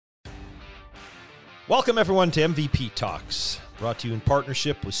Welcome, everyone, to MVP Talks, brought to you in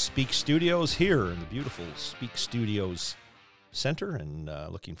partnership with Speak Studios here in the beautiful Speak Studios Center, and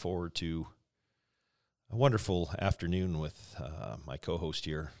looking forward to a wonderful afternoon with my co-host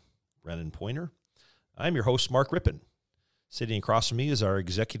here, Brennan Pointer. I'm your host, Mark Rippon. Sitting across from me is our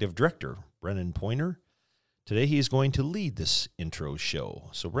executive director, Brennan Pointer. Today he is going to lead this intro show.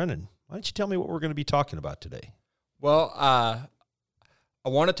 So, Brennan, why don't you tell me what we're going to be talking about today? Well, I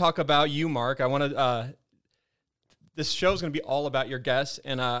want to talk about you, Mark. This show is going to be all about your guests,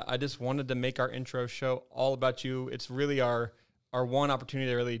 and I just wanted to make our intro show all about you. It's really our one opportunity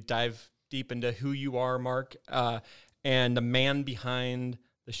to really dive deep into who you are, Mark, and the man behind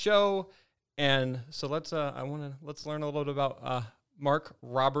the show. And so let's learn a little bit about Mark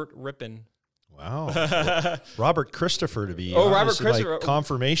Robert Rippon. Wow. Robert Christopher to be Robert Christopher. Like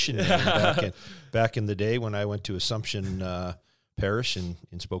confirmation name back in the day when I went to Assumption Parish in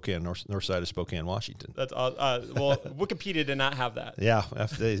Spokane, north side of Spokane, Washington. That's well, Wikipedia did not have that. Yeah,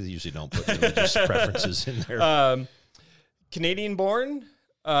 they usually don't put religious preferences in there. Canadian-born,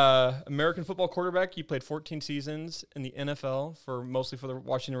 American football quarterback. You played 14 seasons in the NFL mostly for the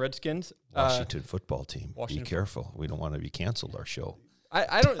Washington Redskins. Washington football team. Be careful. We don't want to be canceled, our show.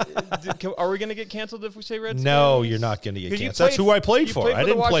 I don't. Are we going to get canceled if we say Redskins? No, you're not going to get canceled. That's who I played for. I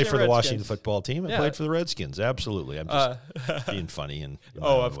didn't play for the Washington football team. I played for the Redskins. Absolutely. I'm just being funny.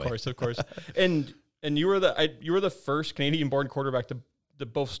 Of course. And you were the first Canadian-born quarterback to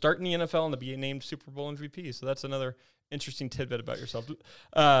both start in the NFL and to be named Super Bowl MVP. So that's another interesting tidbit about yourself.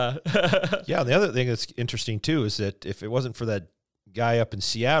 Yeah, the other thing that's interesting too is that if it wasn't for that guy up in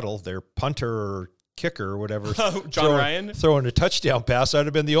Seattle, their punter or kicker or whatever, Ryan throwing a touchdown pass, I'd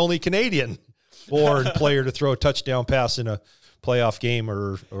have been the only Canadian-born player to throw a touchdown pass in a playoff game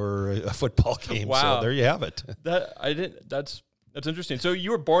or a football game. Wow. So there you have it. That's interesting. So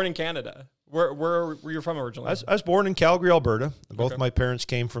you were born in Canada. Where were you from originally? I was born in Calgary, Alberta. Both my parents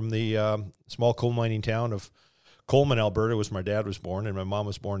came from the small coal mining town of Coleman, Alberta, was my dad was born, and my mom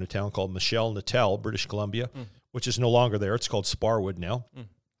was born in a town called Michel Natal, British Columbia, which is no longer there. It's called Sparwood now.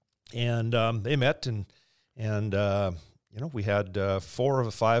 And they met, and we had 4 of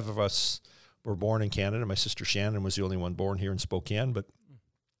the 5 of us were born in Canada. My sister Shannon was the only one born here in Spokane. But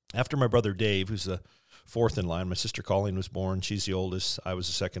after my brother Dave, who's the 4th in line, my sister Colleen was born. She's the oldest. I was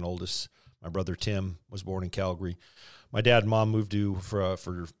the second oldest. My brother Tim was born in Calgary. My dad and mom moved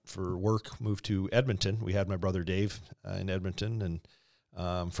for work, moved to Edmonton. We had my brother Dave in Edmonton,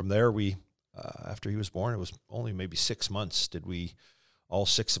 and from there after he was born, it was only maybe 6 months did we. All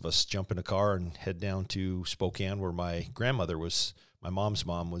 6 of us jump in a car and head down to Spokane, where my mom's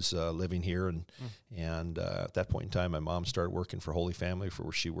mom was living here, and at that point in time, my mom started working for Holy Family,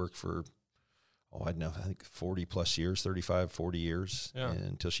 where she worked for I think 40 plus years, 35, 40 years,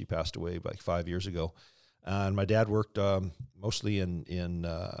 until she passed away like 5 years ago. And my dad worked mostly in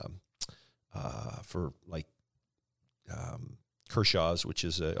for like Kershaw's, which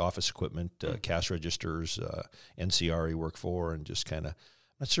is office equipment, cash registers, NCR he worked for, and just kind of,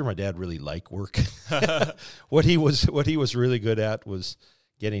 I'm not sure my dad really liked work. What he was really good at was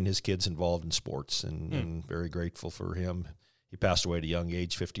getting his kids involved in sports, and very grateful for him. He passed away at a young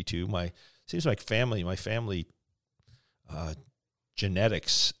age, 52. My family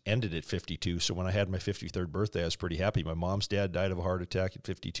genetics ended at 52. So when I had my 53rd birthday, I was pretty happy. My mom's dad died of a heart attack at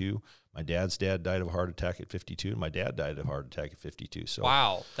 52. My dad's dad died of a heart attack at 52, and my dad died of a heart attack at 52. So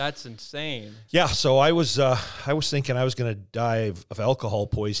wow, that's insane. Yeah, so I was thinking I was going to die of alcohol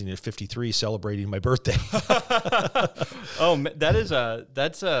poisoning at 53, celebrating my birthday.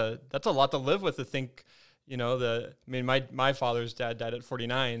 that's a lot to live with. To think, my father's dad died at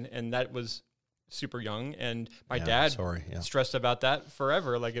 49, and that was super young, and my dad stressed about that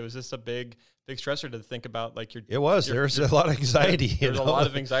forever. Like, it was just a big stressor to think about. Like, there's a lot of anxiety. There's a lot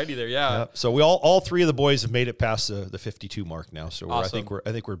of anxiety there. Yeah. So we all 3 of the boys have made it past the 52 mark now. So awesome.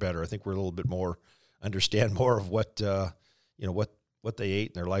 I think we're better. I think we're a little bit more understand more of what what they ate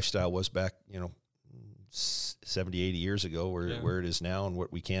and their lifestyle was back 70, 80 years ago, where it is now, and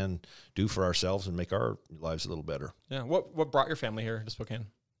what we can do for ourselves and make our lives a little better. Yeah. What brought your family here to Spokane?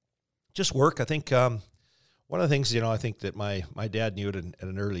 Just work. I think one of the things, I think that my dad knew at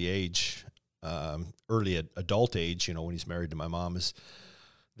an early age, early adult age, when he's married to my mom, is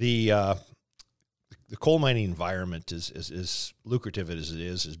the coal mining environment is as lucrative as it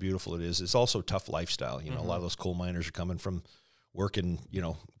is, as beautiful it is. It's also a tough lifestyle. A lot of those coal miners are coming from working,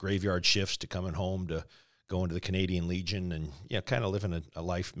 graveyard shifts to coming home to going to the Canadian Legion, and kind of living a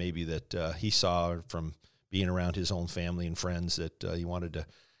life maybe that he saw from being around his own family and friends, that he wanted to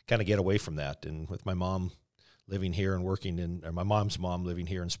kind of get away from that. And with my mom living here and working in, or my mom's mom living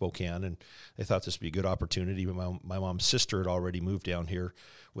here in Spokane, and they thought this would be a good opportunity. My mom's sister had already moved down here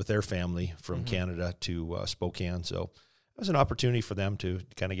with their family from Canada to Spokane, so it was an opportunity for them to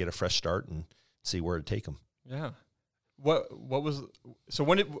kind of get a fresh start and see where to take them. Yeah. How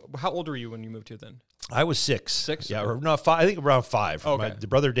old were you when you moved here then? I was 6. 6? Yeah, or no, 5. I think around 5. Okay. The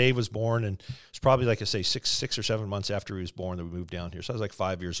brother Dave was born, and it's probably, like I say, 6 or 7 months after he was born that we moved down here. So I was like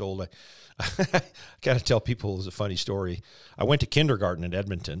 5 years old. I kind of tell people, it's a funny story. I went to kindergarten in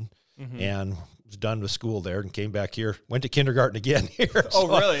Edmonton and was done with school there and came back here, went to kindergarten again here. Oh,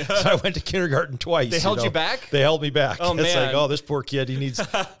 really? So I went to kindergarten twice. They held you back? They held me back. Oh, it's man. like, oh, this poor kid, he needs...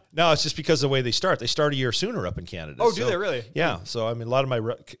 No, it's just because of the way they start. They start a year sooner up in Canada. Oh, do they really? Yeah. So, I mean, a lot of my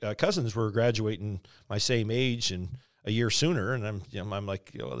cousins were graduating my same age and a year sooner. And I'm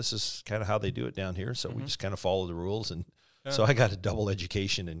like, this is kind of how they do it down here. So we just kind of follow the rules. And so I got a double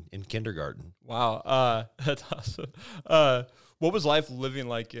education in kindergarten. Wow. That's awesome. What was life living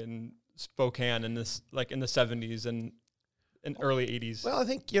like in Spokane in the 70s and early 80s? Well, I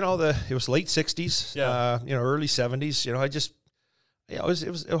think, it was late 60s, early 70s. It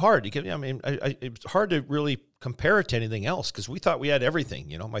was hard. It was hard to really compare it to anything else because we thought we had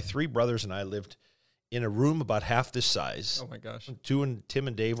everything. My 3 brothers and I lived in a room about half this size. Oh my gosh! Tim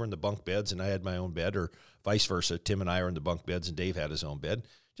and Dave were in the bunk beds, and I had my own bed, or vice versa. Tim and I were in the bunk beds, and Dave had his own bed.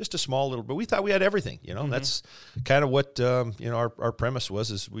 Just a small little. But we thought we had everything. And that's kind of what our premise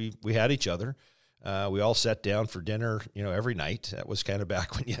was: is we had each other. We all sat down for dinner, every night. That was kind of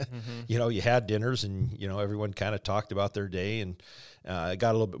back when you had dinners and, everyone kind of talked about their day. And it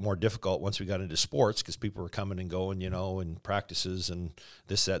got a little bit more difficult once we got into sports because people were coming and going, and practices and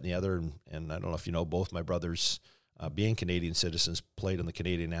this, that, and the other. And I don't know if you know, both my brothers, being Canadian citizens, played on the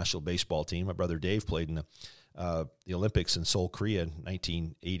Canadian national baseball team. My brother Dave played in the Olympics in Seoul, Korea in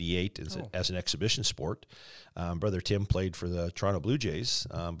 1988 as an exhibition sport. Brother Tim played for the Toronto Blue Jays,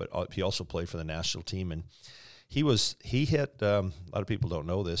 but he also played for the national team. And he hit, a lot of people don't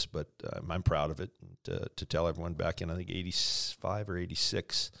know this, but I'm proud of it to tell everyone back in, I think, 85 or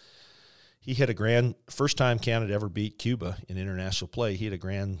 86. He hit first time Canada ever beat Cuba in international play. He hit a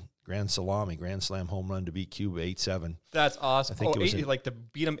grand slam home run to beat Cuba 8-7. That's awesome. I think to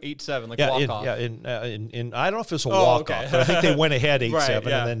beat them 8-7, walk off. I don't know if it was a walk off, but I think they went ahead 8-7 Right,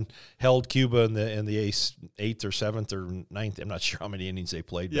 and then held Cuba in the eighth or seventh or ninth. I'm not sure how many innings they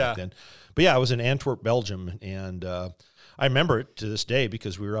played back then. But yeah, I was in Antwerp, Belgium, and I remember it to this day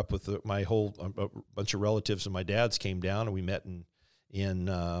because we were up with my whole bunch of relatives and my dad's came down and we met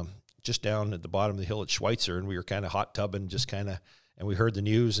in just down at the bottom of the hill at Schweitzer, and we were kind of hot tubbing, and we heard the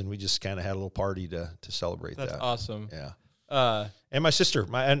news, and we just kind of had a little party to celebrate that. That's awesome. Yeah. And my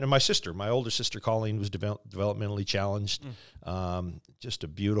older sister Colleen was developmentally challenged. Just a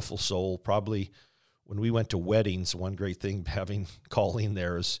beautiful soul. Probably when we went to weddings, one great thing having Colleen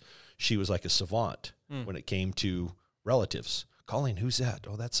there is she was like a savant when it came to relatives. Colleen, who's that?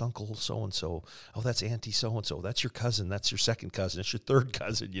 Oh, that's Uncle so-and-so. Oh, that's Auntie so-and-so. That's your cousin. That's your second cousin. That's your third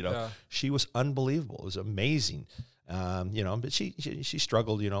cousin. She was unbelievable. It was amazing. But she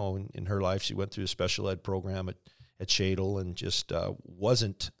struggled, in her life. She went through a special ed program at Shadle and just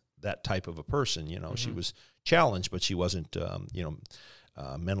wasn't that type of a person. She was challenged, but she wasn't,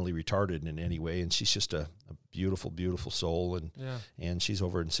 mentally retarded in any way. And she's just a beautiful, beautiful soul. And she's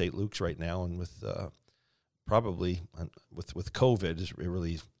over in St. Luke's right now. And with probably with COVID,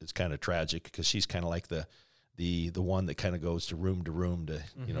 it's kind of tragic because she's kind of like the one that kind of goes to room to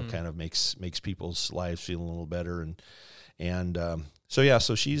kind of makes people's lives feel a little better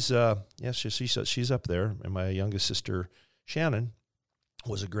so she's she's up there. And my youngest sister Shannon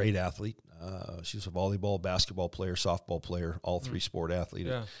was a great athlete. She was a volleyball, basketball player, softball player, all 3 sport athlete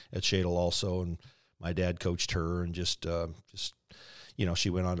at Shadle also. And my dad coached her and just she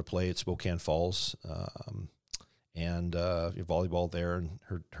went on to play at Spokane Falls. And volleyball there, and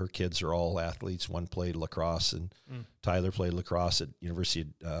her kids are all athletes. One played lacrosse, and Tyler played lacrosse at University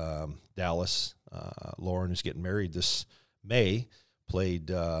of Dallas. Lauren, who's getting married this May,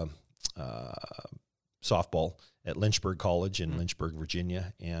 played softball at Lynchburg College in Lynchburg,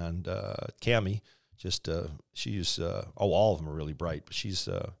 Virginia. And Cammie, all of them are really bright, but she's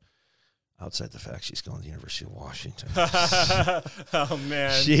outside the fact she's going to the University of Washington. Oh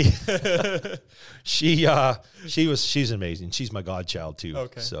man, she's amazing. She's my godchild too.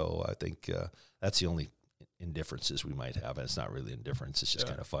 Okay. So I think that's the only indifferences we might have, and it's not really indifference. It's just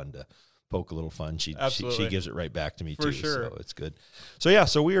kind of fun to poke a little fun. She gives it right back to me too. Sure. So it's good. So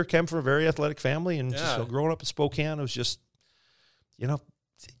so we came from a very athletic family, and just growing up in Spokane, it was just back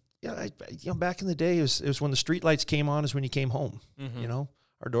in the day, it was when the street lights came on is when you came home.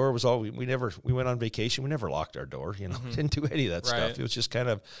 our door was all, we went on vacation. We never locked our door, didn't do any of that stuff. It was just kind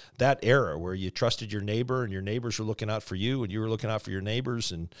of that era where you trusted your neighbor and your neighbors were looking out for you and you were looking out for your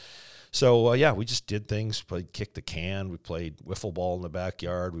neighbors. And so, we just did things, played kick the can. We played wiffle ball in the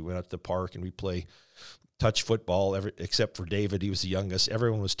backyard. We went out to the park and we played touch football, except for David. He was the youngest.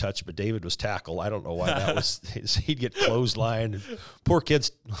 Everyone was touch, but David was tackle. I don't know why that was. He'd get clotheslined. And poor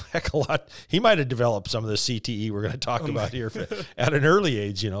kid's heck a lot. He might have developed some of the CTE we're going to talk about here at an early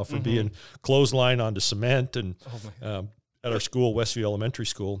age, for being clotheslined onto cement. And at our school, Westview Elementary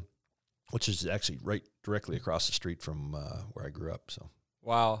School, which is actually right directly across the street from where I grew up. So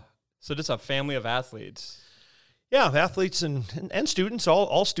wow. So just a family of athletes. Yeah, athletes and students,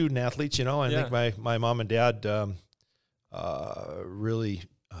 all student athletes, I think my mom and dad really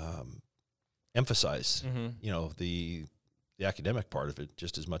emphasize, the academic part of it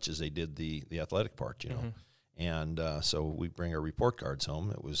just as much as they did the athletic part, And so we bring our report cards home.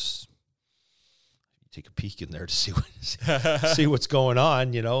 It was, take a peek in there to see what's going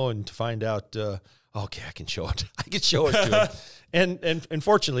on, and to find out, okay, I can show it. I can show it to them. And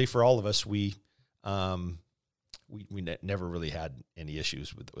fortunately for all of us, we never really had any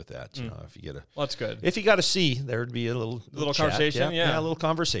issues with that. If you get that's good. If you got to see, there would be a little chat, conversation, a little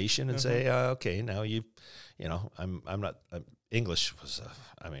conversation, and say, okay, now I'm not. English was,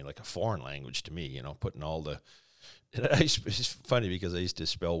 like a foreign language to me. Putting all the. It's funny because I used to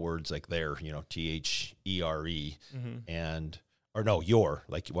spell words like there, THERE, and or no, your,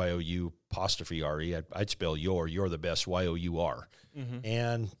 like YOU apostrophe RE. I'd spell you're the best YOUR,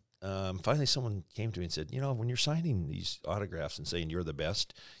 and. Finally, someone came to me and said, when you're signing these autographs and saying you're the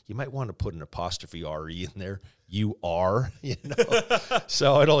best, you might want to put an apostrophe RE in there. You are,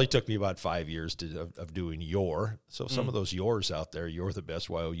 So it only took me about 5 years of doing your. So some of those yours out there, you're the best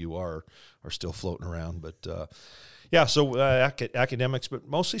YOUR, are still floating around. But so academics, but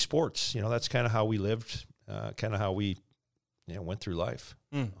mostly sports. That's kind of how we lived, kind of how we went through life.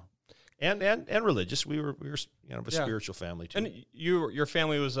 And religious. We were a spiritual family too. And your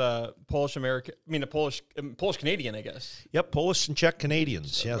family was Polish American. A Polish Canadian, I guess. Yep, Polish and Czech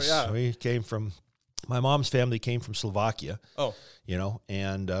Canadians. Yes, we came from. My mom's family came from Slovakia. Oh,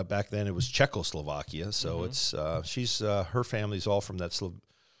 and back then it was Czechoslovakia. So it's she's her family's all from that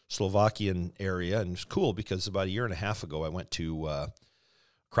Slovakian area, and it's cool because about a year and a half ago I went to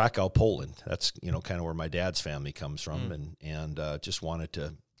Krakow, Poland. That's kind of where my dad's family comes from, and just wanted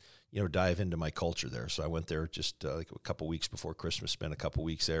to. Dive into my culture there. So I went there just like a couple weeks before Christmas, spent a couple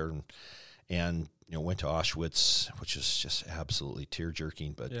weeks there and went to Auschwitz, which is just absolutely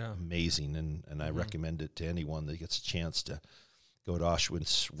tear-jerking, but amazing. And I recommend it to anyone that gets a chance to go to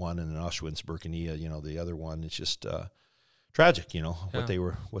Auschwitz one and then Auschwitz-Birkenau, the other one. It's just tragic,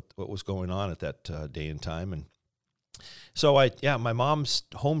 what was going on at that day and time. And so my mom's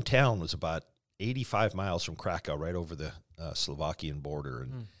hometown was about 85 miles from Krakow, right over the Slovakian border.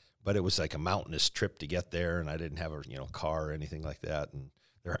 And but it was like a mountainous trip to get there, and I didn't have a car or anything like that, and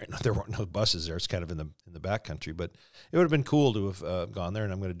there weren't no buses there. It's kind of in the backcountry, but it would have been cool to have gone there,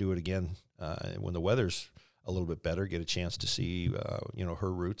 and I'm going to do it again when the weather's a little bit better. Get a chance to see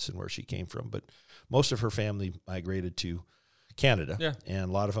her roots and where she came from. But most of her family migrated to Canada,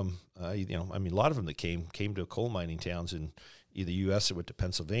 and a lot of them, a lot of them that came to coal mining towns in either U.S. They went to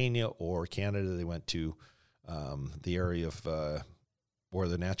Pennsylvania, or Canada. They went to the area of where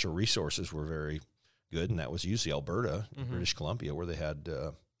the natural resources were very good, and that was usually Alberta, British Columbia, where they had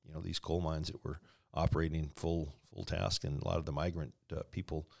these coal mines that were operating full task, and a lot of the migrant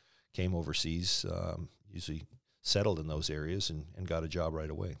people came overseas, usually settled in those areas and got a job right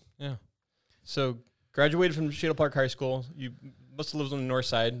away. Yeah. So graduated from Shadle Park High School. You must have lived on the north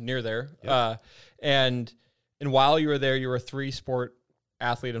side, near there. Yep. And while you were there, you were a 3-sport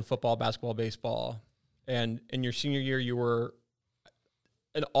athlete in football, basketball, baseball. And in your senior year, you were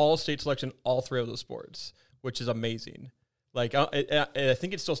an all-state selection, all 3 of those sports, which is amazing. Like, I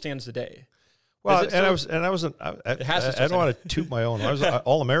think it still stands today. Well, I don't want to toot my own. I was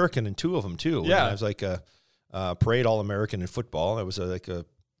All-American in 2 of them too. Yeah, I was like a parade All-American in football. I was like a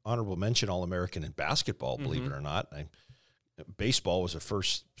honorable mention All-American in basketball. Believe it or not, baseball was the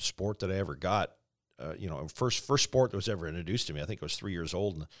first sport that I ever got. First sport that was ever introduced to me. I think I was 3 years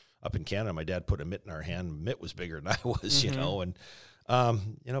old, and up in Canada, my dad put a mitt in our hand. Mitt was bigger than I was, and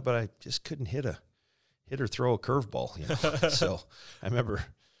but I just couldn't hit or throw a curveball. So I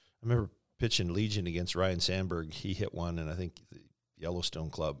remember pitching Legion against Ryan Sandberg. He hit one, and I think the Yellowstone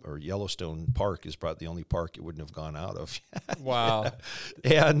Club or Yellowstone Park is probably the only park it wouldn't have gone out of. Wow.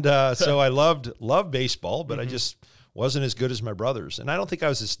 And so I loved baseball, but I just wasn't as good as my brothers. And I don't think I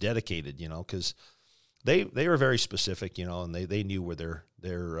was as dedicated, because they were very specific, and they knew where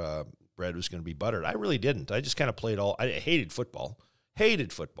their bread was going to be buttered. I really didn't. I just kind of played I hated football.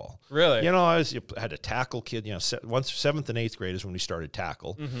 Really? I had a tackle kid, once 7th and 8th grade is when we started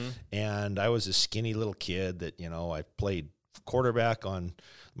tackle. And I was a skinny little kid that, I played quarterback on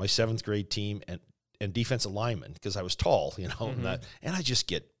my 7th grade team and defensive lineman because I was tall, and I just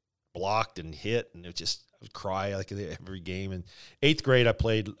get blocked and hit, and I would cry like every game. And 8th grade, I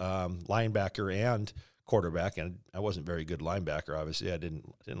played linebacker and quarterback, and I wasn't very good linebacker. Obviously, I didn't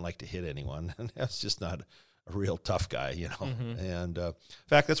like to hit anyone, and that's just not a real tough guy, And in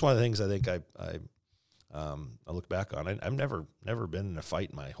fact, that's one of the things I think I look back on. I've never been in a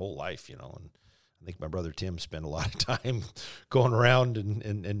fight my whole life, and I think my brother Tim spent a lot of time going around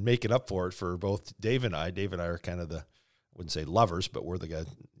and making up for it for both Dave and I. Dave and I are kind of I wouldn't say lovers, but we're the guy,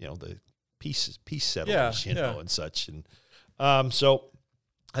 the peace settlers, and such. And so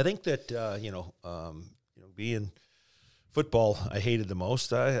I think that being football, I hated the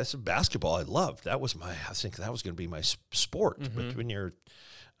most. That's basketball. I loved. I think that was going to be my sport. But when you're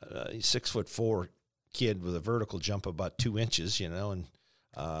a 6'4" kid with a vertical jump of about 2 inches, and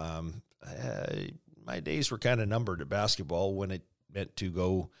my days were kind of numbered at basketball when it meant to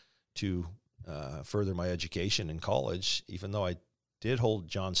go to further my education in college. Even though I did hold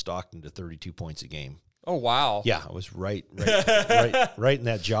John Stockton to 32 points a game. Oh, wow. Yeah, I was right in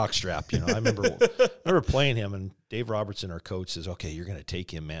that jock strap. I remember playing him, and Dave Robertson, our coach, says, "Okay, you're going to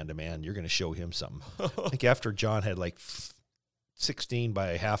take him man to man. You're going to show him something." I think after John had like 16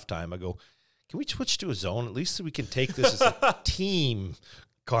 by halftime, I go, "Can we switch to a zone? At least so we can take this as a team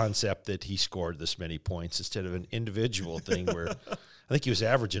concept that he scored this many points instead of an individual thing where I think he was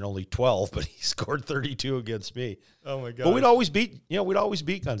averaging only 12, but he scored 32 against me." Oh my God! But we'd always beat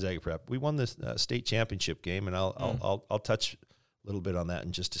Gonzaga Prep. We won the state championship game, and I'll touch a little bit on that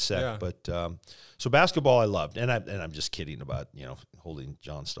in just a sec. Yeah. But so basketball I loved, and I'm just kidding about holding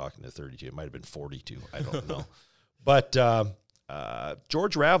John Stockton to 32. It might have been 42. I don't know. But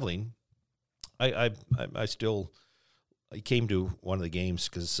George Raveling, I came to one of the games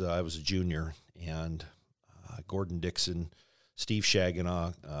because I was a junior, and Gordon Dixon, Steve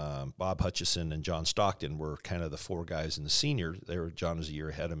Shaginaw, Bob Hutchison, and John Stockton were kind of the 4 guys in the senior. John was a year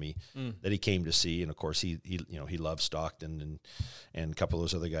ahead of me that he came to see, and of course he loved Stockton and a couple of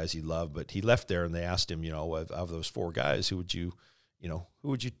those other guys he loved. But he left there, and they asked him, of those 4 guys, who would you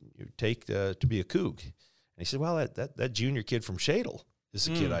take to be a Coug? And he said, well, that junior kid from Shadle is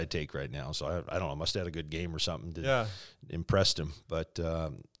the kid I'd take right now. So I don't know, I must have had a good game or something to impressed him. But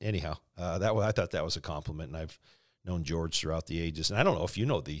anyhow, I thought that was a compliment, and I've known George throughout the ages. And I don't know if you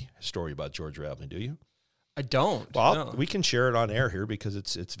know the story about George Raveling, do you? I don't. Well, no. We can share it on air here because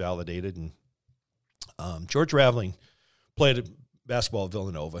it's validated. And George Raveling played basketball at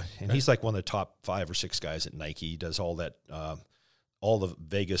Villanova, and he's like one of the top 5 or 6 guys at Nike. He does all that, all the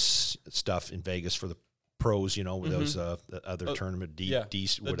Vegas stuff in Vegas for the pros, with those other tournament,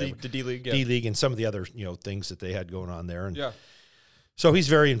 whatever. The D-League. Yeah. D-League and some of the other, things that they had going on there. And so he's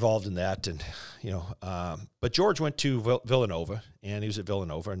very involved in that. And, but George went to Villanova, and he was at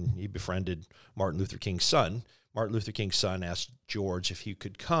Villanova, and he befriended Martin Luther King's son. Martin Luther King's son asked George if he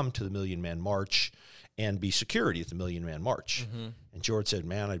could come to the Million Man March and be security at the Million Man March. And George said,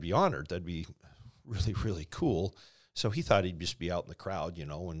 man, I'd be honored. That'd be really, really cool. So he thought he'd just be out in the crowd,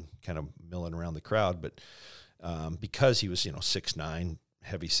 and kind of milling around the crowd. But because he was, 6'9",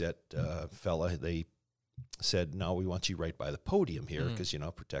 heavy-set fella, they said, no, we want you right by the podium here because,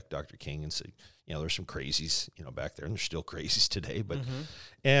 protect Dr. King. And said, there's some crazies, back there, and there's still crazies today. But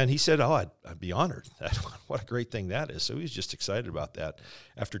and he said, oh, I'd be honored. What a great thing that is. So he was just excited about that.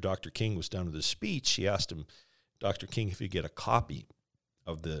 After Dr. King was done with his speech, he asked him, Dr. King, if he'd get a copy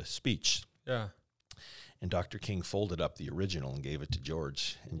of the speech. Yeah. And Dr. King folded up the original and gave it to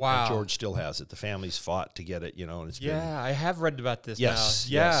George. And wow. George still has it. The family's fought to get it, and it's been... Yeah, I have read about this yes,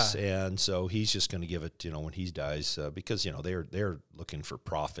 now. Yeah. Yes, and so he's just going to give it, when he dies, because, they're looking for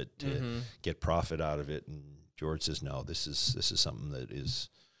profit to get profit out of it. And George says, no, this is something that is,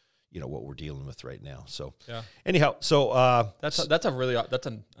 what we're dealing with right now. So anyhow, so... that's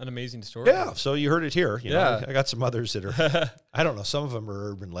an amazing story. Yeah, so you heard it here. I got some others that are... I don't know. Some of them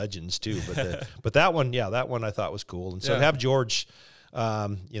are urban legends too, but that one I thought was cool. And so to have George,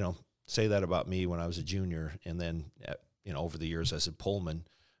 say that about me when I was a junior, and then over the years as a Pullman,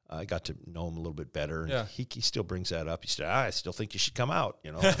 I got to know him a little bit better. And he still brings that up. He said, I still think you should come out.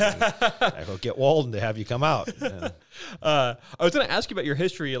 I go get Walden to have you come out. I was going to ask you about your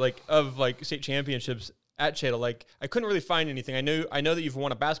history, of state championships at Shadle. I couldn't really find anything. I know that you've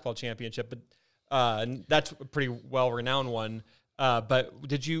won a basketball championship, but. And that's a pretty well-renowned one. But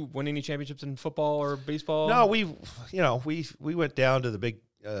did you win any championships in football or baseball? No, we went down to the big,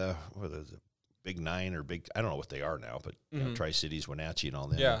 whether it's a Big Nine or big, I don't know what they are now, but Tri-Cities, Wenatchee, and all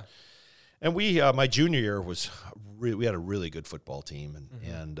that. Yeah. And we, my junior year we had a really good football team,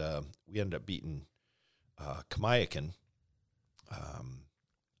 and we ended up beating Kamiakin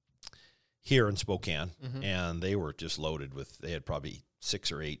here in Spokane, and they were just loaded with. They had probably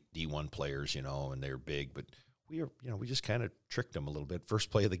 6 or 8 D1 players, and they were big, but we just kind of tricked them a little bit.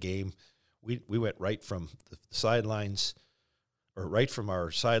 First play of the game, we went right from the sidelines, or right from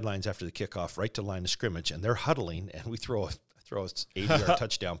our sidelines after the kickoff, right to the line of scrimmage, and they're huddling, and we throw a 80-yard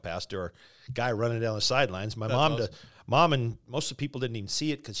touchdown pass to our guy running down the sidelines. My mom and most of the people didn't even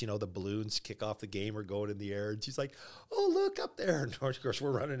see it because, the balloons kick off the game are going in the air. And she's like, oh, look up there. And of course,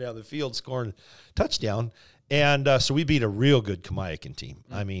 we're running down the field scoring a touchdown. And so we beat a real good Kamiakin team.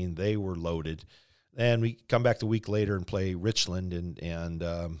 I mean, they were loaded. And we come back the week later and play Richland.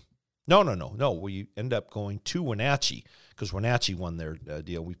 No. We end up going to Wenatchee because Wenatchee won their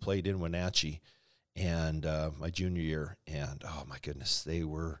deal. We played in Wenatchee. And my junior year, and oh my goodness, they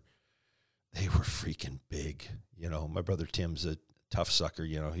were freaking big. My brother Tim's a tough sucker.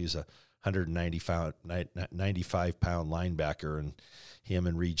 He's a 95-pound linebacker, and him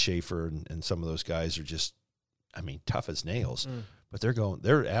and Reed Schaefer and some of those guys are just, tough as nails. But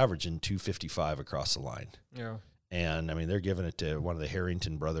they're averaging 255 across the line. Yeah. And they're giving it to one of the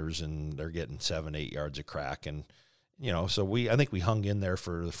Harrington brothers, and they're getting 7-8 yards of crack, and so I think we hung in there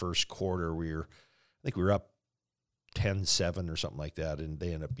for the first quarter. I think we were up 10-7 or something like that, and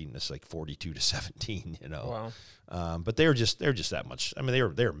they ended up beating us like 42-17. Wow. But they're just that much. they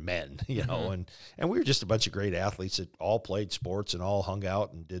were men, and we were just a bunch of great athletes that all played sports and all hung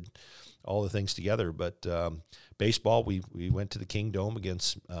out and did all the things together. But baseball, we went to the King Dome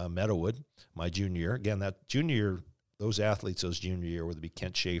against Meadowood my junior year. Again, that junior year, those athletes, those junior year, whether it be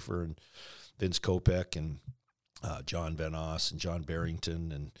Kent Schaefer and Vince Kopech and John Van Oss and John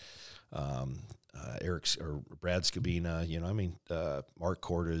Barrington and Brad Scabina, Mark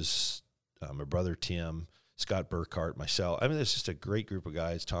Cordes, my brother Tim, Scott Burkhart, myself. It's just a great group of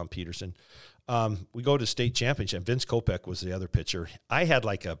guys. Tom Peterson. We go to state championship. Vince Kopech was the other pitcher. I had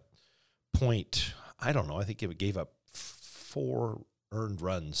like a point. I don't know. I think it gave up 4 earned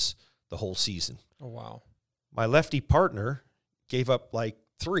runs the whole season. Oh wow! My lefty partner gave up like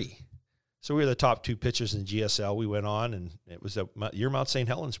 3. So we were the top 2 pitchers in GSL. We went on, and it was year Mount St.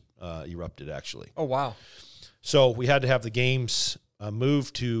 Helens erupted, actually. Oh, wow. So we had to have the games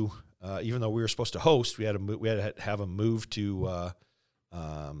moved to, even though we were supposed to host, we had to have them moved to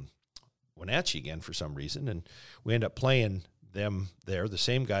Wenatchee again for some reason, and we ended up playing them there, the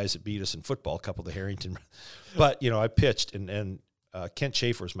same guys that beat us in football, a couple of the Harrington. But, I pitched, and Kent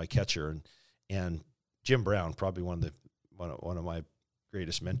Schaefer was my catcher, and Jim Brown, probably one of my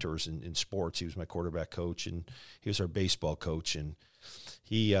greatest mentors in sports. He was my quarterback coach, and he was our baseball coach. And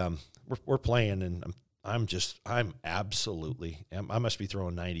he, we're playing, and I'm absolutely, I must be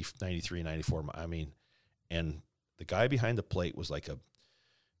throwing 90, 93, 94. And the guy behind the plate was like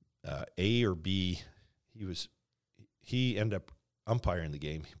A or B. He ended up umpiring the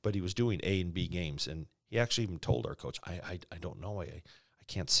game, but he was doing A and B games. And he actually even told our coach, I don't know. I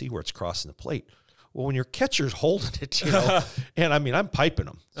can't see where it's crossing the plate. Well, when your catcher's holding it, and I'm piping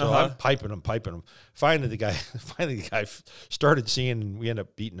them. So I'm piping them. Finally, the guy started seeing, and we ended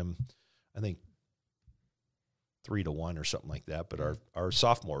up beating him, I think, 3-1 or something like that. But our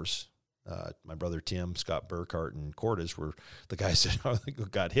sophomores, my brother Tim, Scott Burkhart, and Cordes were the guys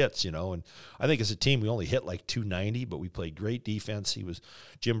that got hits, And I think as a team, we only hit like 290, but we played great defense.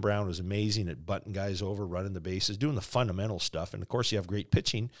 Jim Brown was amazing at butting guys over, running the bases, doing the fundamental stuff. And, of course, you have great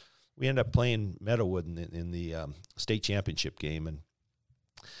pitching. We ended up playing Meadowood in the state championship game, and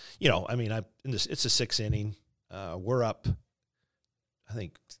it's a 6th inning. We're up, I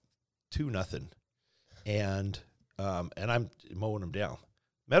think, 2-0, and I'm mowing them down.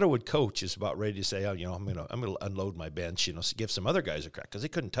 Meadowood coach is about ready to say, I'm gonna unload my bench, so give some other guys a crack because they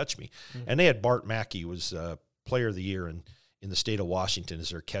couldn't touch me. Mm-hmm. And they had Bart Mackey was Player of the Year in the state of Washington as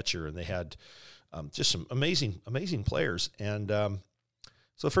their catcher, and they had just some amazing players. And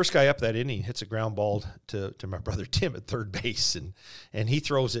so the first guy up that inning hits a ground ball to my brother Tim at third base, and he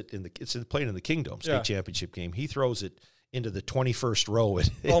throws it it's playing in the King Dome state championship game. He throws it into the 21st row at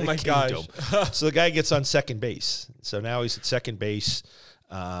oh my gosh! So the guy gets on second base. So now he's at second base.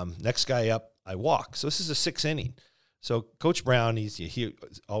 Next guy up, I walk. So this is a 6th inning. So Coach Brown, he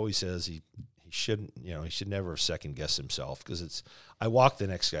always says he shouldn't, he should never have second guessed himself because I walk the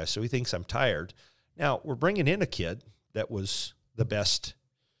next guy. So he thinks I'm tired. Now we're bringing in a kid that was the best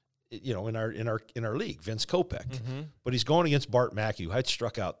you know, in our league, Vince Kopech. But he's going against Bart Mackey, who I'd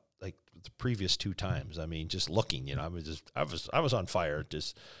struck out like the previous 2 times. I mean, just looking, you know, I was on fire,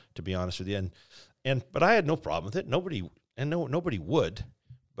 just to be honest with you. But I had no problem with it. Nobody would,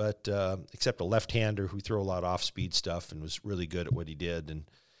 but except a left-hander who threw a lot of off-speed stuff and was really good at what he did. And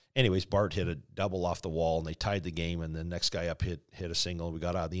anyways, Bart hit a double off the wall, and they tied the game. And the next guy up hit a single. We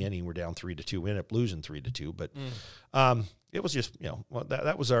got out of the inning. We're down 3-2. We ended up losing 3-2. But it was just, you know, well,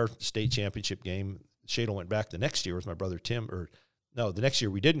 that was our state championship game. Shadle went back the next year with my brother Tim. The next year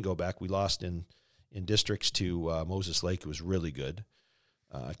we didn't go back. We lost in districts to Moses Lake. It was really good.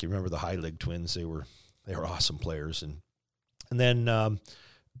 I can remember the Heilig twins. They were awesome players. And then my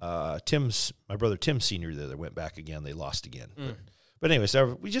brother Tim's senior year, they went back again. They lost again. But anyways,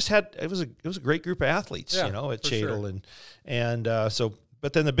 we just had, it was a great group of athletes, you know, at Shadle. Sure. And so,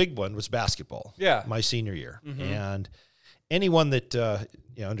 but then the big one was basketball. Yeah. My senior year. And anyone that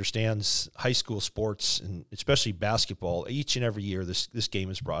you know, understands high school sports, and especially basketball, each and every year this game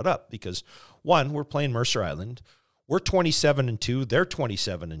is brought up because, one, we're playing Mercer Island. We're 27-2. They're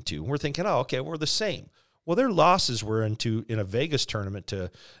 27-2. We're thinking, oh, okay, we're the same. Well, their losses were in a Vegas tournament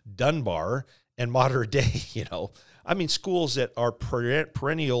to Dunbar and Mater Dei. You know, I mean, schools that are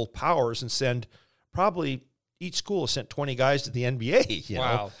perennial powers and send probably each school has sent 20 guys to the NBA. You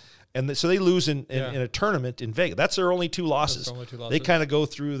know? And so they lose in a tournament in Vegas. That's their only 2 losses. They kind of go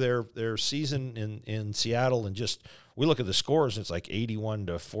through their season in Seattle and just, we look at the scores, and it's like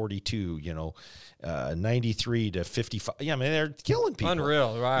 81-42, you know, 93-55. Yeah, I mean, they're killing people.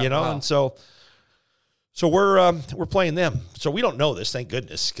 Unreal, right? You know, and so we're playing them. So we don't know this, thank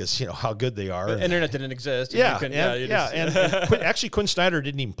goodness, because you know how good they are. The internet didn't exist. And actually Quinn Snyder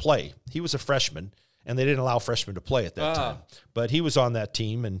didn't even play. He was a freshman. And they didn't allow freshmen to play at that time. But he was on that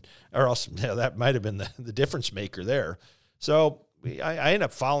team, or else that might have been the difference maker there. So I ended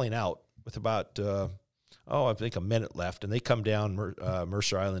up fouling out with about, I think a minute left. And they come down,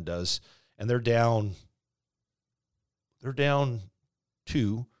 Mercer Island does, and they're down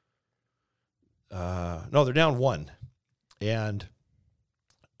 2. No, they're down 1. And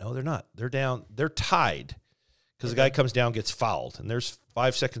no, they're not. They're tied because the guy comes down, gets fouled, and there's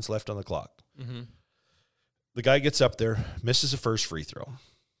 5 seconds left on the clock. The guy gets up there, misses the first free throw,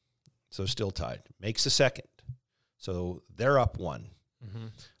 so still tied. Makes the second, so they're up 1.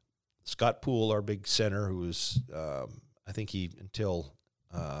 Scott Poole, our big center, who was, I think the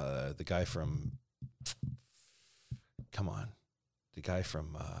guy from,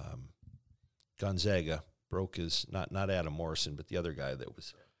 Gonzaga broke his, not Adam Morrison, but the other guy that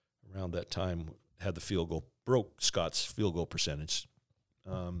was around that time had the field goal, broke Scott's field goal percentage.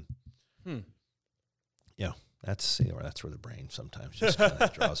 Yeah, that's where the brain sometimes just kind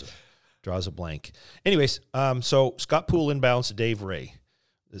of draws a blank. Anyways, so Scott Poole inbounds to Dave Ray.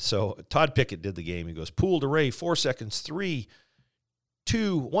 So Todd Pickett did the game. He goes Poole to Ray, 4 seconds, 3,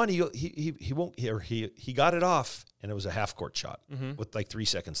 2, 1. He got it off, and it was a half court shot with like 3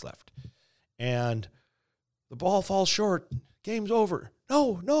 seconds left, and the ball falls short. Game's over.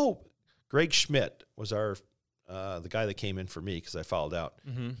 No. Greg Schmidt was our the guy that came in for me because I fouled out.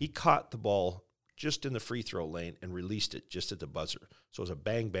 He caught the ball just in the free throw lane and released it just at the buzzer. So it was a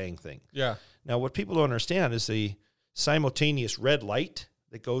bang, bang thing. Yeah. Now, what people don't understand is the simultaneous red light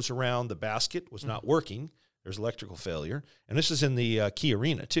that goes around the basket was not working. There's electrical failure. And this is in the Key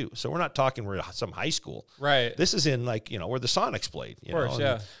Arena, too. So we're not talking we're at some high school. Right. This is in, like, where the Sonics played. Of course,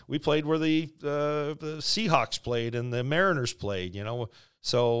 yeah. We played where the Seahawks played and the Mariners played,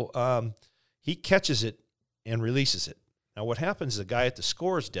 So he catches it and releases it. Now, what happens is the guy at the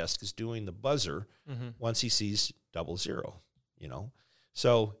scores desk is doing the buzzer once he sees 00,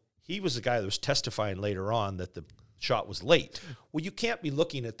 So he was the guy that was testifying later on that the shot was late. Well, you can't be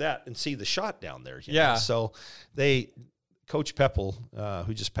looking at that and see the shot down there. Yeah. So Coach Peppel,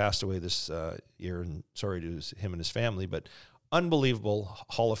 who just passed away this year, and sorry to him and his family, but unbelievable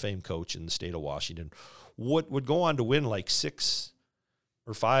Hall of Fame coach in the state of Washington, would go on to win like 6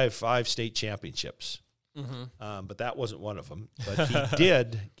 or 5 state championships. But that wasn't one of them. But he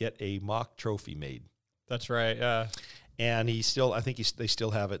did get a mock trophy made. That's right. Yeah. And I think they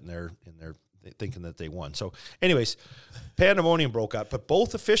still have it in their thinking that they won. So, anyways, pandemonium broke out. But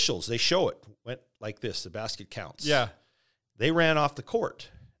both officials, they show it, went like this: the basket counts. Yeah. They ran off the court.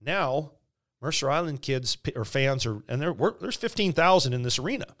 Now, Mercer Island kids or fans there's 15,000 in this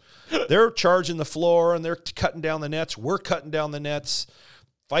arena. They're charging the floor and they're cutting down the nets. We're cutting down the nets.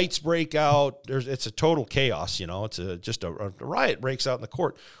 Fights break out. It's a total chaos, It's just a riot breaks out in the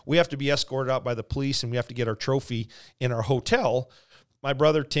court. We have to be escorted out by the police, and we have to get our trophy in our hotel. My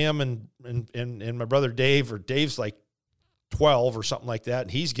brother Tim and my brother Dave, or Dave's like 12 or something like that,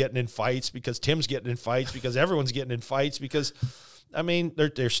 and he's getting in fights because Tim's getting in fights because everyone's getting in fights because, I mean,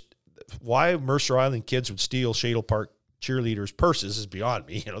 there's why Mercer Island kids would steal Shadle Park cheerleaders' purses is beyond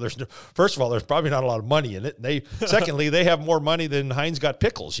me. You know, first of all, there's probably not a lot of money in it. Secondly, they have more money than Heinz got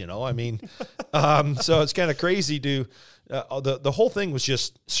pickles. You know, I mean, so it's kind of crazy to. The whole thing was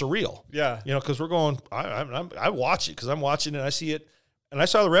just surreal. Yeah. You know, because we're going, I watch it because I'm watching it and I see it. And I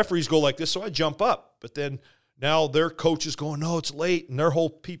saw the referees go like this, so I jump up. But then now their coach is going, no, it's late. And their whole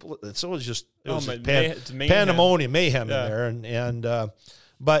people, and so it was pandemonium, mayhem in there.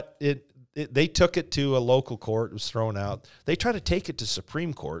 But they took it to a local court. It was thrown out. They tried to take it to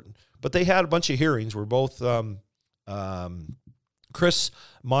Supreme Court, but they had a bunch of hearings where both Chris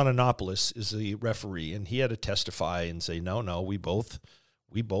Mononopoulos is the referee, and he had to testify and say, no, we both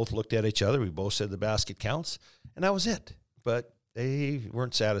looked at each other. We both said the basket counts, and that was it. But they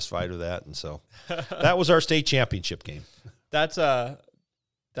weren't satisfied with that, and so that was our state championship game. That's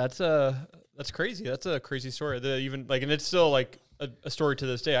crazy. That's a crazy story. And it's still like a story to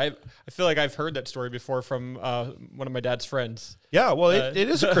this day. I feel like I've heard that story before from one of my dad's friends. Yeah, well, it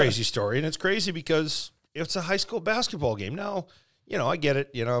is a crazy story, and it's crazy because it's a high school basketball game. Now, you know, I get it.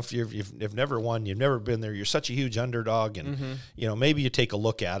 You know, if you've never won, you've never been there, you're such a huge underdog, and you know, maybe you take a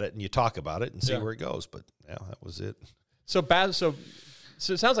look at it and you talk about it and see where it goes. But yeah, that was it. So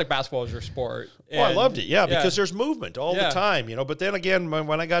it sounds like basketball is your sport. Oh, I loved it. Yeah, because there's movement all the time. You know, but then again,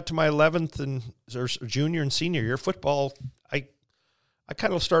 when I got to my 11th and junior and senior year football, I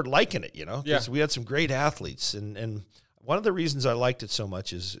kind of started liking it. You know, because we had some great athletes, and one of the reasons I liked it so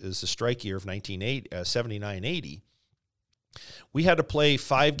much is the strike year of 79-80. We had to play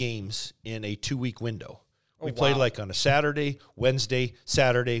 5 games in a 2-week window. We played like on a Saturday, Wednesday,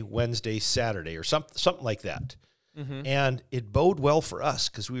 Saturday, Wednesday, Saturday, or something like that. Mm-hmm. And it bode well for us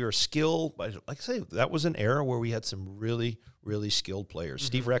because we were skilled. Like I say, that was an era where we had some really, really skilled players. Mm-hmm.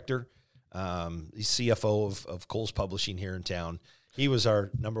 Steve Rector, he's CFO of Coles Publishing here in town. He was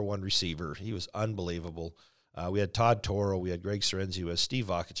our number 1 receiver. He was unbelievable. We had Todd Toro. We had Greg Sorenzi. We had Steve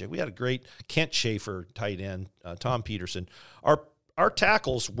Vakacek. We had a great Kent Schaefer tight end, Tom Peterson. Our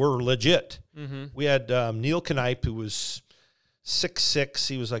tackles were legit. Mm-hmm. We had Neil Knipe, who was 6'6".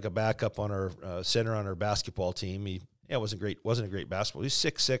 He was like a backup on our center on our basketball team. He wasn't a great basketball. He's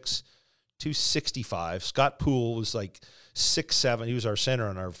 6'6", 265. Scott Poole was like 6'7". He was our center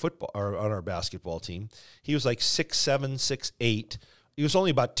on our on our basketball team. He was like 6'7", 6'8". He was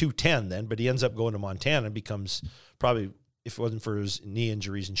only about 210 then, but he ends up going to Montana and becomes probably, if it wasn't for his knee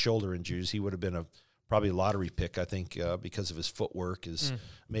injuries and shoulder injuries, he would have been probably a lottery pick, I think, because of his footwork, his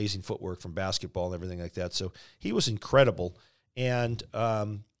amazing footwork from basketball and everything like that. So he was incredible. And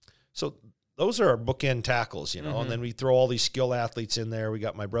so those are our bookend tackles, you know, and then we throw all these skill athletes in there. We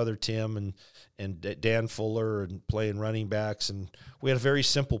got my brother Tim and Dan Fuller and playing running backs. And we had a very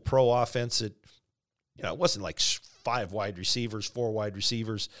simple pro offense that, you know, it wasn't like 5 wide receivers, 4 wide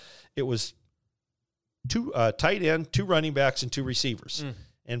receivers. It was 2 tight end, 2 running backs, and 2 receivers.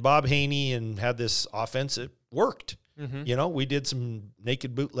 And Bob Haney and had this offense that worked. Mm-hmm. You know, we did some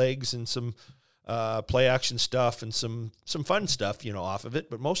naked bootlegs and some play action stuff and some fun stuff, you know, off of it.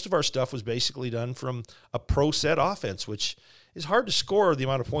 But most of our stuff was basically done from a pro set offense, which is hard to score the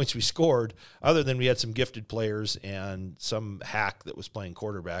amount of points we scored, other than we had some gifted players and some hack that was playing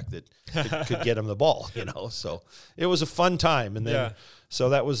quarterback that could get him the ball, you know. So it was a fun time. And then, so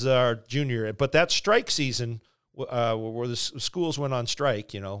that was our junior. But that strike season where the schools went on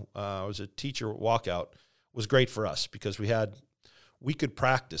strike, you know, it was a teacher walkout, was great for us because we could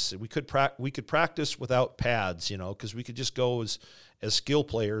practice. We could practice without pads, you know, because we could just go as skill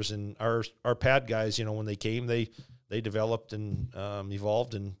players. And our pad guys, you know, when they came, they developed and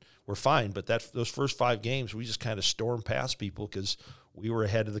evolved and were fine. But those first 5 games, we just kind of stormed past people because we were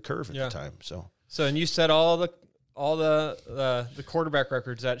ahead of the curve at the time. So and you set all the quarterback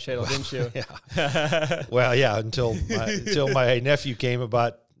records at Shadle, didn't you? Yeah. Well, yeah. Until my nephew came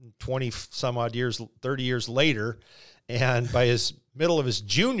about 20 some odd years, 30 years later. And by his middle of his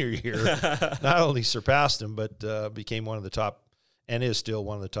junior year, not only surpassed him, but became one of the top, and is still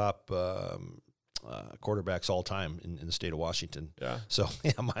one of the top quarterbacks all time in the state of Washington. Yeah. So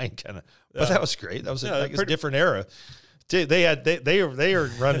yeah, mine kind of, but that was great. That was a different era. They were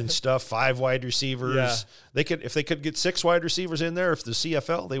running stuff 5 wide receivers. Yeah. If they could get 6 wide receivers in there, if the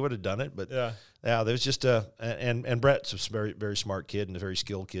CFL, they would have done it. But yeah, there was just and Brett's a very, very smart kid and a very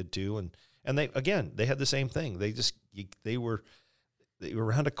skilled kid too. And they had the same thing. They were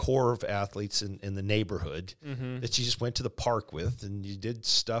around a core of athletes in the neighborhood that you just went to the park with, and you did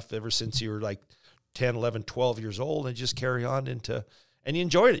stuff ever since you were like 10, 11, 12 years old, and just carry on into and you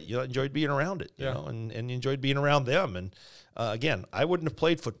enjoyed it. You enjoyed being around it, you Yeah. know, and you enjoyed being around them. And again, I wouldn't have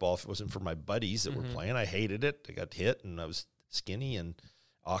played football if it wasn't for my buddies that were playing. I hated it. I got hit, and I was skinny and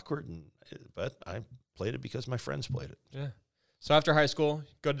awkward, but I played it because my friends played it. Yeah. So after high school,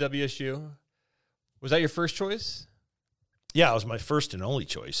 go to WSU. Was that your first choice? Yeah, it was my first and only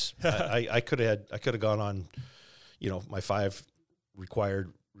choice. I could have gone on, you know, my 5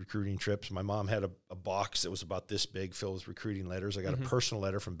 required recruiting trips. My mom had a box that was about this big filled with recruiting letters. I got a personal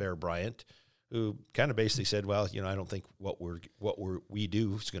letter from Bear Bryant, who kind of basically said, well, you know, I don't think what we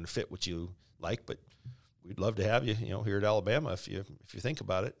do is going to fit what you like, but we'd love to have you, you know, here at Alabama if you think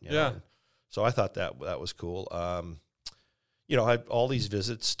about it. You know? Yeah. So I thought that was cool. You know, I had all these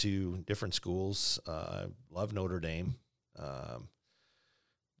visits to different schools. Loved Notre Dame.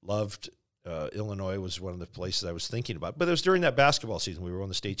 Loved Illinois was one of the places I was thinking about. But it was during that basketball season. We were on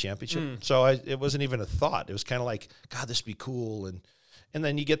the state championship. So it wasn't even a thought. It was kind of like, God, this would be cool. And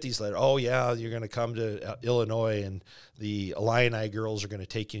then you get these letters, oh, yeah, you're going to come to Illinois, and the Illini girls are going to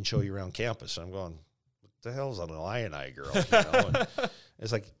take you and show you around campus. I'm going, what the hell is an Illini girl? You know? And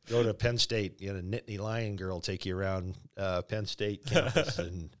it's like, go to Penn State, you know, Nittany Lion girl take you around Penn State campus.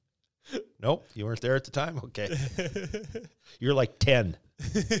 And nope, you weren't there at the time? Okay. You're like 10.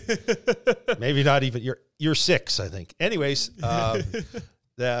 Maybe not even. You're 6, I think. Anyways,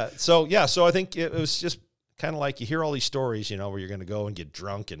 so I think it was just kind of like you hear all these stories, you know, where you're going to go and get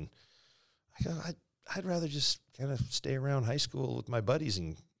drunk, and I'd rather just kind of stay around high school with my buddies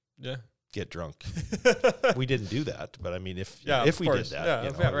and get drunk. We didn't do that, but I mean, if we did that,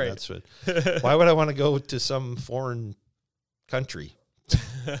 you know, right. That's what. Why would I want to go to some foreign country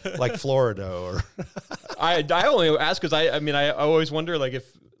like Florida or? I only ask because I always wonder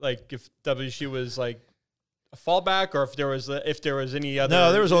if WSU was like a fallback, or if there was any other.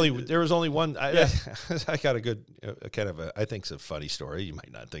 No, there was only one. I got a good kind of I think it's a funny story. You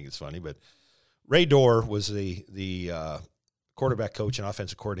might not think it's funny, but Ray Dorr was the quarterback coach and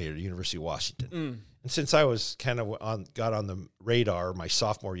offensive coordinator at the University of Washington. And since I was kind of got on the radar my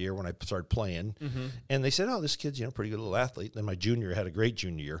sophomore year when I started playing, and they said, "Oh, this kid's pretty good little athlete." Then my junior year had a great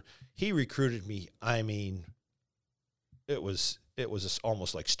junior year. He recruited me. I mean, it was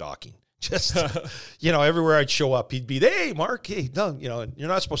almost like stalking. Just everywhere I'd show up, he'd be, "Hey, Mark, hey, no, you're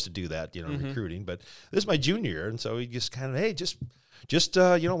not supposed to do that, recruiting." But this is my junior year, and so he just kind of, hey, just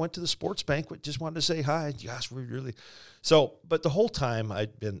went to the sports banquet, just wanted to say hi. Gosh, we really so. But the whole time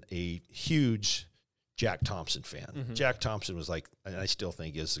I'd been a huge Jack Thompson fan. Jack Thompson was like, and I still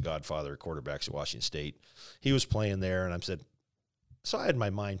think is the godfather of quarterbacks at Washington State. He was playing there, and so I had my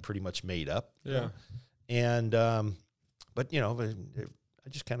mind pretty much made up. Yeah. And, but I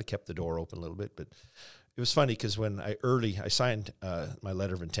just kind of kept the door open a little bit. But it was funny because when I signed my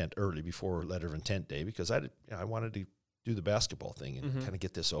letter of intent early before letter of intent day, because I wanted to do the basketball thing and kind of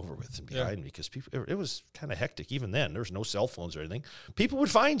get this over with and behind me, because it was kind of hectic. Even then, there was no cell phones or anything. People would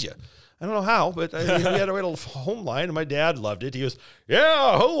find you. I don't know how, but we had a little home line, and my dad loved it. He was,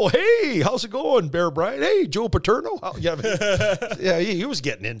 hey, how's it going, Bear Bryant? Hey, Joe Paterno. He was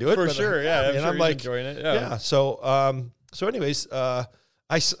getting into it. For sure, and sure I'm like, enjoying it. Yeah. So anyways, I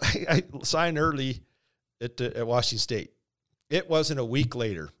signed early at Washington State. It wasn't a week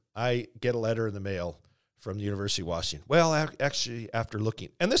later, I get a letter in the mail from the University of Washington. Well, actually, after looking,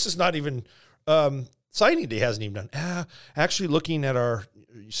 and this is not even signing day hasn't even done. Actually, looking at our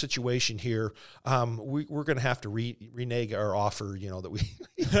situation here, we're going to have to renege our offer. That we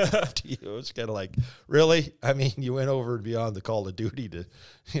have to you. It's kind of like, really? I mean, you went over and beyond the call of duty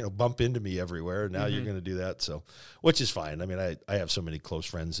to bump into me everywhere, and now you're going to do that. So, which is fine. I mean, I have so many close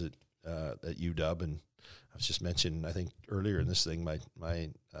friends at UW, and I was just mentioning, I think earlier in this thing, my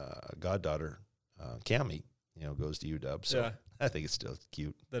goddaughter. Cammie, goes to UW, so I think it's still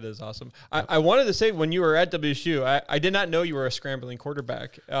cute. That is awesome. I wanted to say, when you were at WSU, I did not know you were a scrambling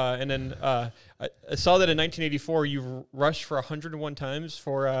quarterback, and then I saw that in 1984 you rushed for 101 times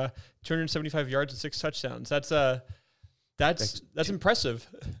for 275 yards and 6 touchdowns. That's impressive.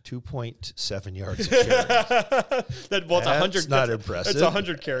 2.7 yards a carry. It's 100. That's not impressive. It's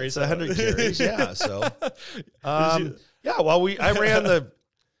 100 carries. It's 100 carries. Yeah. So, I ran the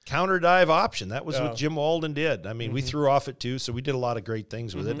counter dive option. That was what Jim Walden did. I mean, we threw off it too, so we did a lot of great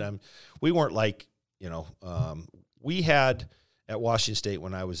things with it. We weren't like, we had at Washington State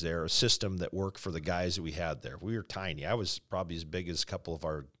when I was there, a system that worked for the guys that we had there. We were tiny. I was probably as big as a couple of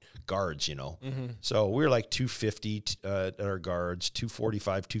our guards, So we were like 250 at our guards,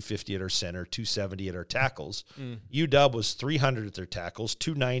 245, 250 at our center, 270 at our tackles. UW was 300 at their tackles,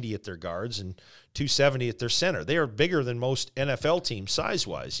 290 at their guards, and 270 at their center. They are bigger than most NFL teams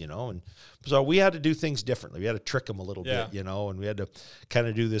size-wise, and so we had to do things differently. We had to trick them a little bit, and we had to kind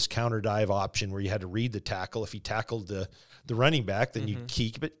of do this counter dive option where you had to read the tackle. If he tackled the running back, then you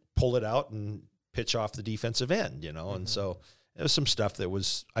keep it, pull it out, and pitch off the defensive end, and so it was some stuff that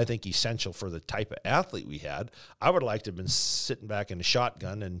was, I think, essential for the type of athlete we had. I would like to have been sitting back in a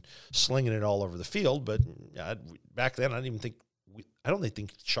shotgun and slinging it all over the field, but back then I don't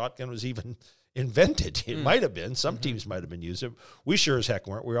think shotgun was even invented. It might have been. Some teams might have been using it. We sure as heck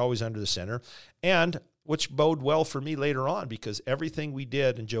weren't. We were always under the center, and which bode well for me later on because everything we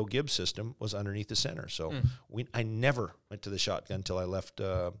did in Joe Gibbs' system was underneath the center. So I never went to the shotgun until I left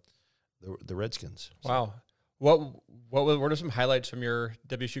the Redskins. So. Wow. What are some highlights from your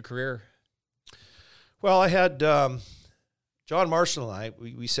WSU career? Well, I had John Marshall and I,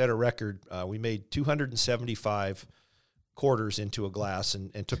 we set a record. We made 275 quarters into a glass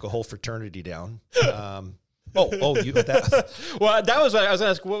and took a whole fraternity down. Well, that was what I was going to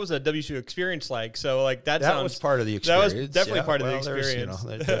ask. What was the WSU experience like? So, like that was part of the experience. That was definitely part of the experience.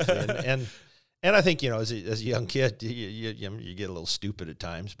 Definitely. and I think as a young kid, you get a little stupid at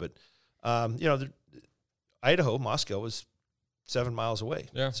times. But Idaho, Moscow was 7 miles away.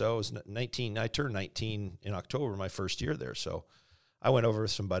 Yeah. So it was 19. I turned 19 in October, my first year there. So I went over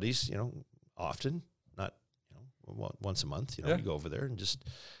with some buddies, often, not once a month. We go over there and just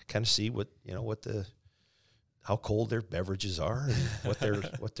kind of see how cold their beverages are and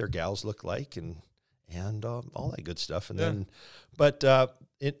what their gals look like and all that good stuff. And then, but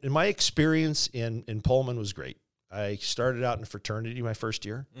in my experience in Pullman was great. I started out in a fraternity my first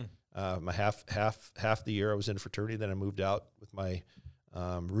year. My half the year I was in a fraternity. Then I moved out with my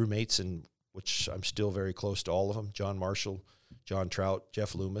roommates, and which I'm still very close to all of them: John Marshall, John Trout,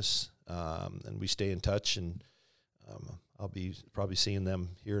 Jeff Loomis, and we stay in touch. And I'll be probably seeing them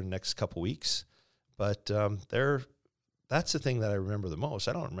here in the next couple weeks. But that's the thing that I remember the most.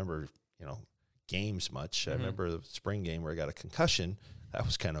 I don't remember, games much. I remember the spring game where I got a concussion. That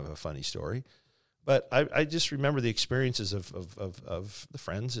was kind of a funny story. But I just remember the experiences of the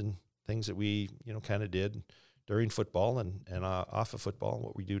friends and things that we, kind of did during football and off of football and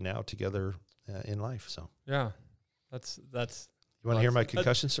what we do now together in life. So yeah, that's. You want to hear my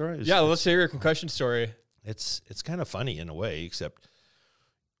concussion story? Let's hear your concussion story. It's kind of funny in a way, except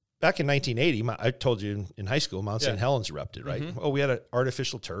back in 1980, I told you in high school, Mount St. Helens erupted, right? Oh, we had an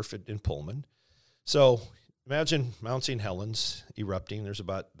artificial turf in Pullman. So imagine Mount St. Helens erupting. There's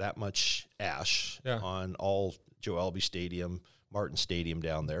about that much ash on all Joe Elby Stadium, Martin Stadium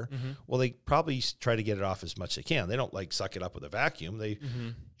down there. Well, they probably try to get it off as much as they can. They don't suck it up with a vacuum. They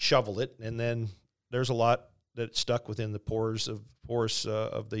shovel it, and then there's a lot that stuck within the pores of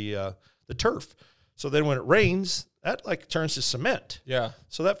the turf. So then when it rains, that turns to cement. Yeah.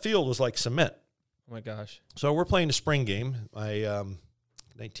 So that field was like cement. Oh my gosh. So we're playing the spring game.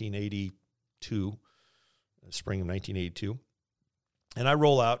 1982. Spring of 1982, and I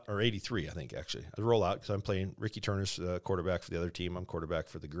roll out, or 83, I think, actually. I roll out because I'm playing Ricky Turner's quarterback for the other team. I'm quarterback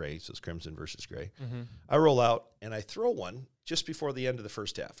for the Gray, so it's Crimson versus Gray. I roll out, and I throw one just before the end of the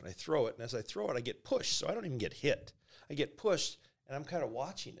first half, and I throw it, and as I throw it, I get pushed, so I don't even get hit. I get pushed, and I'm kind of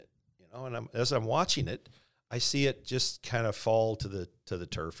watching it, and as I'm watching it, I see it just kind of fall to the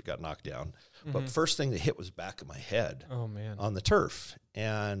turf. It got knocked down. But first thing that hit was back of my head on the turf,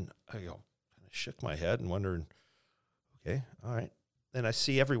 and I shook my head and wondering, okay, all right. Then I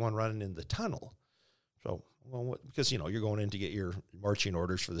see everyone running in the tunnel. So, because, you're going in to get your marching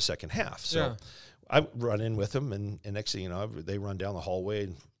orders for the second half. So I run in with them, and next thing you know, they run down the hallway,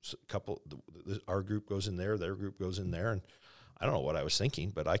 and our group goes in there, their group goes in there, and I don't know what I was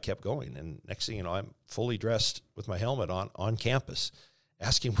thinking, but I kept going. And next thing you know, I'm fully dressed with my helmet on campus,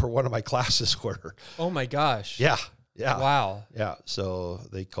 asking where one of my classes were. Oh, my gosh. Yeah. Wow. Yeah. So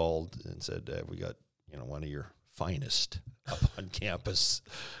they called and said, we got, one of your finest up on campus,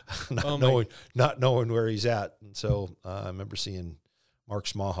 not knowing where he's at. And so I remember seeing Mark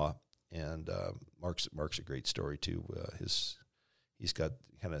Smaha, and Mark's a great story too. He's got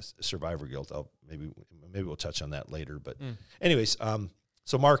kind of survivor guilt. Maybe we'll touch on that later. But anyways,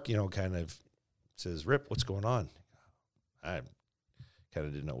 so Mark, kind of says, "Rip, what's going on?" I kind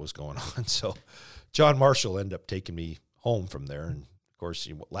of didn't know what was going on. So John Marshall ended up taking me home from there, and of course,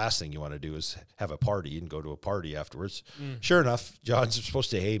 last thing you want to do is have a party and go to a party afterwards. Sure enough, John's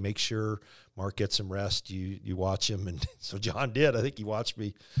supposed to, hey, make sure Mark gets some rest. You watch him. And so John did. I think he watched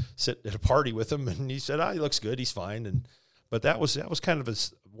me sit at a party with him, and he said, he looks good. He's fine. But that was kind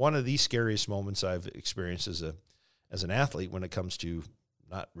of one of the scariest moments I've experienced as an athlete when it comes to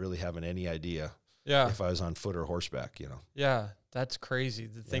not really having any idea if I was on foot or horseback, Yeah, that's crazy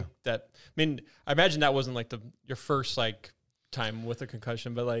to think that. I mean, I imagine that wasn't like your first like time with a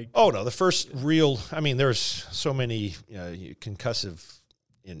concussion, but like. Oh no, the first real. I mean, there's so many concussive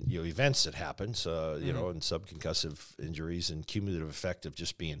events that happen. So and subconcussive injuries and cumulative effect of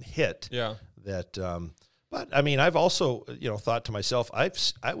just being hit. Yeah. That. But I mean, I've also thought to myself,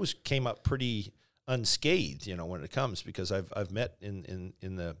 came up pretty unscathed, when it comes, because I've met in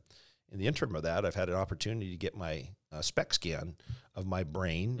the interim of that, I've had an opportunity to get my SPECT scan of my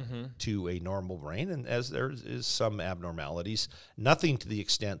brain to a normal brain, and as there is some abnormalities, nothing to the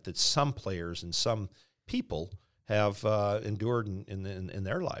extent that some players and some people have endured in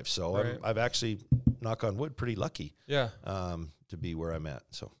their lives. So right. I've actually, knock on wood, pretty lucky. To be where I'm at.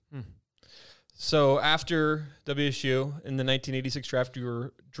 So. So after WSU in the 1986 draft, you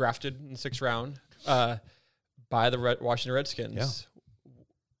were drafted in the 6th round by the Washington Redskins.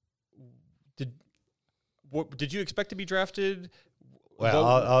 Yeah. Did you expect to be drafted?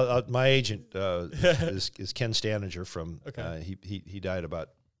 Well, my agent is Ken Staniger from. Okay. He died about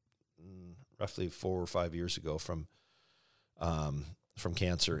roughly 4 or 5 years ago from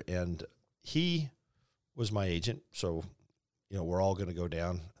cancer, and he was my agent. So, we're all going to go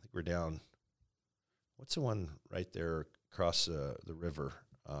down. I think we're down. What's the one right there across the river?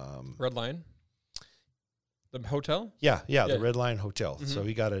 Red Lion? The hotel? Yeah, the Red Lion Hotel. Mm-hmm. So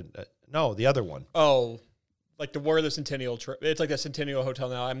he got the other one. Oh, like where the Centennial, it's like a Centennial Hotel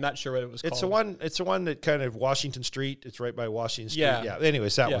now. I'm not sure what it was called. It's the one that kind of Washington Street. It's right by Washington Street. Yeah.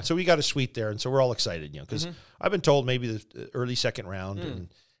 Anyways, that one. So we got a suite there, and so we're all excited, because I've been told maybe the early 2nd round,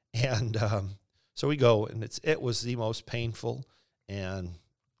 and so we go, and it was the most painful and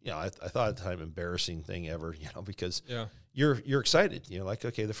I thought at the time embarrassing thing ever, because you're excited, like,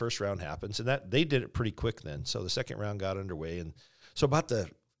 okay, the 1st round happens, and that they did it pretty quick then. So the 2nd round got underway, and so about the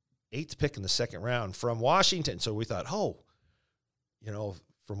 8th pick in the 2nd round from Washington. So we thought, from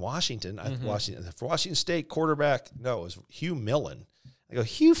Washington, for Washington State quarterback. No, it was Hugh Millen. I go,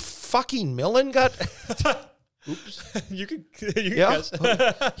 Hugh fucking Millen got. Oops, you can guess.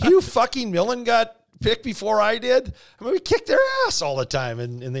 Hugh fucking Millen got picked before I did. I mean, we kicked their ass all the time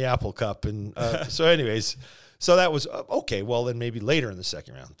in the Apple Cup, and so anyways. So that was okay. Well, then maybe later in the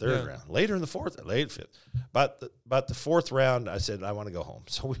 2nd round, 3rd round, later in the 4th, late 5th. About the 4th round, I said, I want to go home.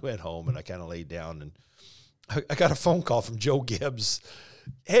 So we went home, and I kind of laid down, and I got a phone call from Joe Gibbs.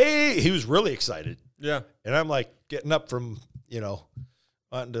 Hey, he was really excited. Yeah. And I'm like getting up from,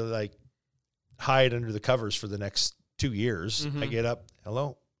 wanting to like hide under the covers for the next 2 years. I get up,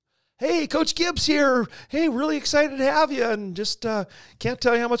 hello. Hey, Coach Gibbs here. Hey, really excited to have you, and just can't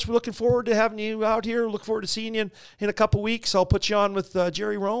tell you how much we're looking forward to having you out here. Look forward to seeing you in a couple weeks. I'll put you on with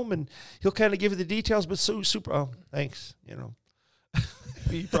Jerry Rome, and he'll kind of give you the details, but so super. Oh, thanks.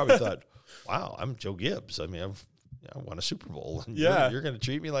 You probably thought, wow, I'm Joe Gibbs. I mean, I won a Super Bowl. And you're going to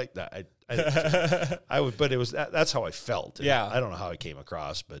treat me like that. I would, but it was that's how I felt. And I don't know how it came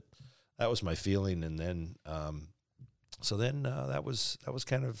across, but that was my feeling. And then, that was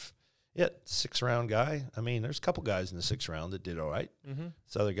kind of it. 6th round guy. I mean, there's a couple guys in the 6th round that did all right.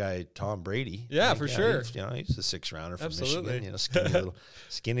 This other guy, Tom Brady. Yeah, for sure. He's a 6th rounder from Absolutely. Michigan.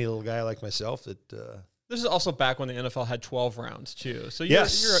 Skinny little guy like myself. That this is also back when the NFL had 12 rounds too. So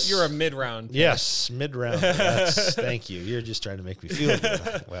you're a mid-round. Yes, mid-round. Thank you. You're just trying to make me feel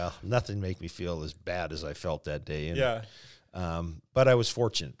good. Well, nothing made me feel as bad as I felt that day. And, but I was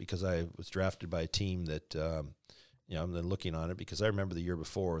fortunate because I was drafted by a team that, I'm then looking on it because I remember the year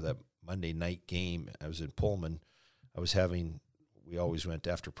before that Monday night game. I was in Pullman. We always went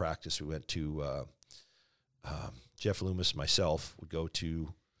after practice. We went to Jeff Loomis, myself, would go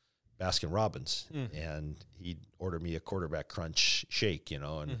to Baskin Robbins, and he'd order me a quarterback crunch shake,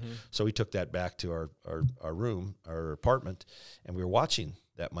 and so we took that back to our room, our apartment, and we were watching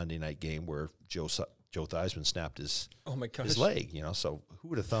that Monday night game where Joe Theismann snapped his leg, so who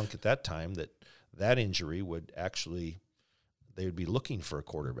would have thunk at that time that injury would actually, they would be looking for a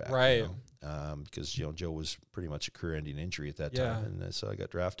quarterback, right? Because Joe was pretty much a career-ending injury at that time, and so I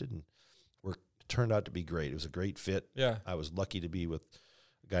got drafted, and it turned out to be great. It was a great fit. Yeah, I was lucky to be with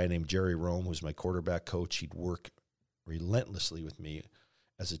a guy named Jerry Rome, who was my quarterback coach. He'd work relentlessly with me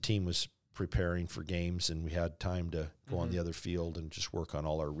as the team was preparing for games, and we had time to go on the other field and just work on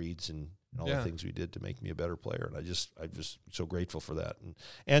all our reads and all the things we did to make me a better player. And I'm just so grateful for that.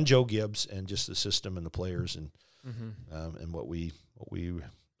 And Joe Gibbs and just the system and the players and what we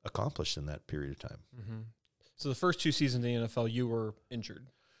accomplished in that period of time. So the first 2 seasons in the NFL, you were injured,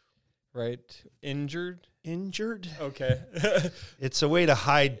 right? Injured? Okay. It's a way to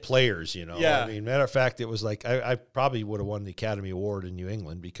hide players, you know. Yeah. I mean, matter of fact, it was like I probably would have won the Academy Award in New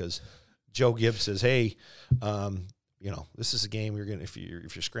England because Joe Gibbs says, "Hey, this is a game you're gonna if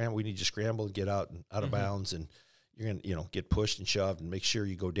you're scramble, we need you to scramble and get out of bounds, and you're gonna get pushed and shoved, and make sure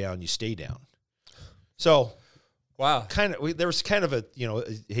you go down, you stay down." So, wow, there was kind of a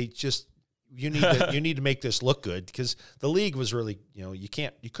hey, just you need to make this look good because the league was really you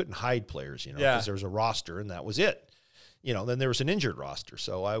couldn't hide players because there was a roster and that was it. Then there was an injured roster,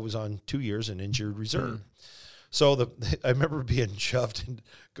 so I was on 2 years in injured reserve. So I remember being shoved and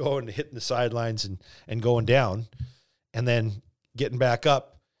going, hitting the sidelines and going down, and then getting back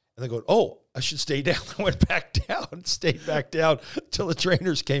up, and then going, oh, I should stay down. I went back down, stayed back down until the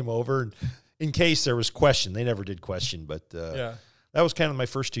trainers came over, and in case there was question. They never did question, but that was kind of my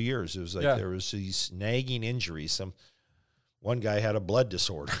first 2 years. It was like there was these nagging injuries. One guy had a blood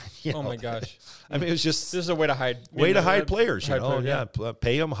disorder. Oh my gosh! I mean, it was just this is a way to hide players.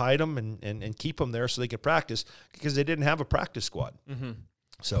 Pay them, hide them, and keep them there so they could practice because they didn't have a practice squad.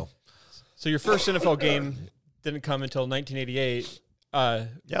 So your first NFL game didn't come until 1988.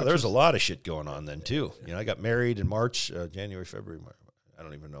 There's a lot of shit going on then too. I got married in March, January, February, March. I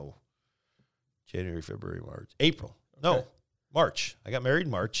don't even know. January, February, March, April. Okay. No, March. I got married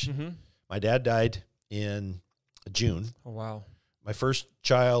in March. My dad died in June. Oh, wow. My first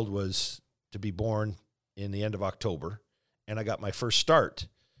child was to be born in the end of October, and I got my first start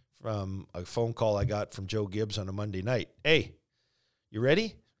from a phone call I got from Joe Gibbs on a Monday night. Hey, you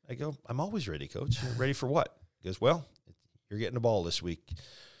ready? I go, I'm always ready, Coach. You're ready for what? He goes, well, you're getting the ball this week.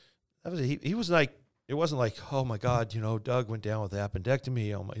 That was he was like, it wasn't like, oh my God, Doug went down with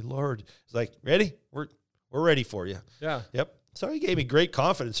appendectomy. Oh my Lord. It's like, ready? We're ready for you. Yeah. Yep. So he gave me great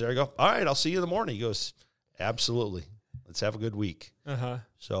confidence there. I go, all right, I'll see you in the morning. He goes, absolutely. Let's have a good week.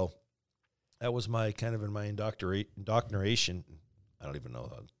 So that was my kind of in my indoctrination. I don't even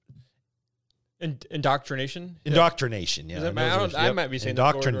know. Indoctrination? Indoctrination, yeah. I might be saying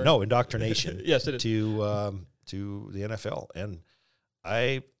indoctrination. Yes, it is. To the NFL. And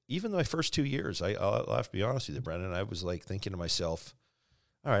even my first 2 years, I'll have to be honest with you, Brendan, I was like thinking to myself,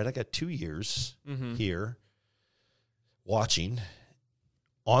 all right, I got 2 years here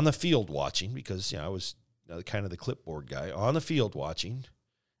on the field watching, because I was kind of the clipboard guy, on the field watching,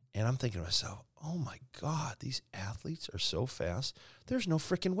 and I'm thinking to myself, oh my God, these athletes are so fast. There's no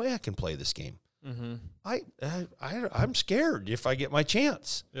freaking way I can play this game. I'm scared if I get my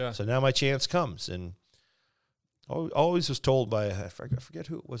chance. Yeah. So now my chance comes, and always was told by, I forget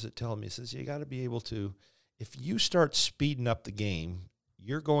who it was that telling me, it says, you got to be able to, if you start speeding up the game,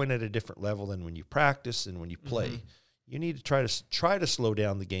 you're going at a different level than when you practice and when you play. You need to try to slow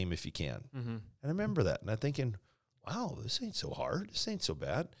down the game if you can. And I remember that, and I'm thinking, wow, this ain't so hard. This ain't so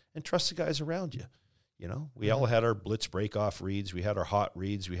bad. And trust the guys around you. We all had our blitz break-off reads. We had our hot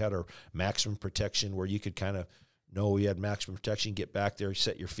reads. We had our maximum protection where you could kind of know we had maximum protection, get back there,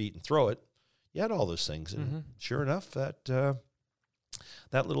 set your feet, and throw it. You had all those things. And sure enough, that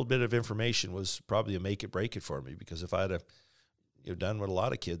little bit of information was probably a make it, break it for me, because if I had done what a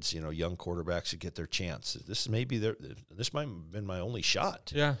lot of kids, young quarterbacks would get their chance. This might have been my only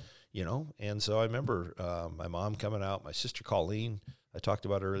shot. Yeah. And so I remember my mom coming out, my sister Colleen, I talked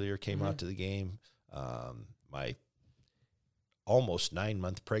about earlier, came out to the game. My almost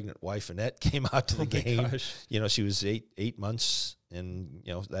 9-month pregnant wife, Annette, came out to the game. Gosh. She was eight months, and,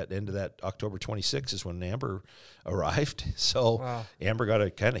 that end of that October 26th is when Amber arrived. So wow. Amber got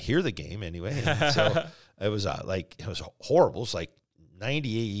to kind of hear the game anyway. And so it was horrible. It was like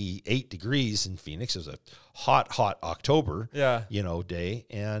 98 degrees in Phoenix. It was a hot October, day,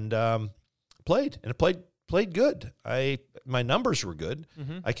 and played good. My numbers were good.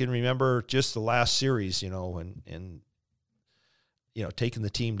 I can remember just the last series, and taking the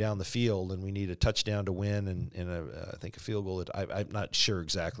team down the field, and we need a touchdown to win, and I think a field goal. I'm not sure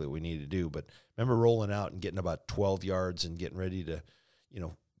exactly what we needed to do, but I remember rolling out and getting about 12 yards and getting ready to,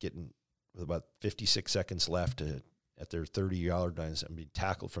 getting with about 56 seconds left at their 30-yard line and be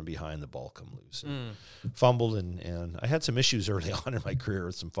tackled from behind, the ball come loose. And fumbled, and I had some issues early on in my career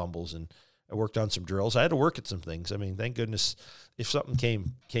with some fumbles, and I worked on some drills. I had to work at some things. I mean, thank goodness, if something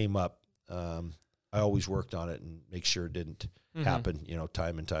came up, I always worked on it and make sure it didn't happen,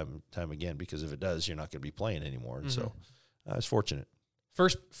 time and time again, because if it does, you're not going to be playing anymore. And so I was fortunate.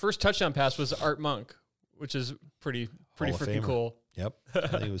 First touchdown pass was Art Monk, which is pretty freaking cool. Yep. I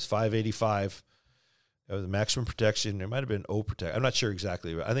think it was 585. It was maximum protection. It might have been O protection. I'm not sure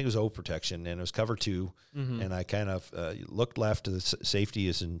exactly. I think it was O protection, and it was cover 2. And I kind of looked left to the safety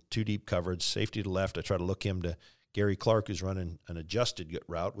is in 2 deep coverage. Safety to left. I try to look him to Gary Clark, who's running an adjusted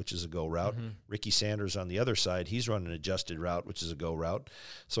route, which is a go route. Ricky Sanders on the other side, he's running an adjusted route, which is a go route.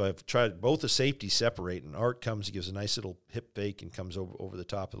 So I've tried both the safeties separate, and Art comes, he gives a nice little hip fake and comes over the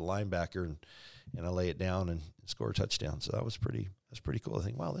top of the linebacker, and I lay it down and score a touchdown. So that was pretty cool. I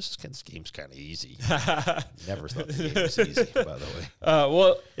think, wow, this game's kind of easy. Never thought the game was easy, by the way.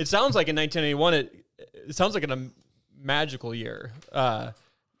 Well, it sounds like in 1981, it sounds like in a magical year.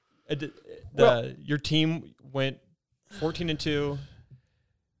 Your team went 14-2.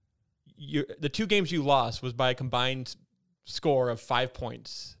 The 2 games you lost was by a combined score of 5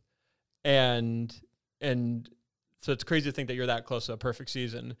 points, and so it's crazy to think that you're that close to a perfect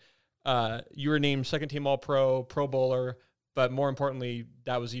season. You were named second team All-Pro, Pro Bowler, but more importantly,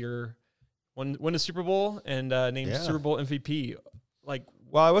 that was your win a Super Bowl and named Super Bowl MVP.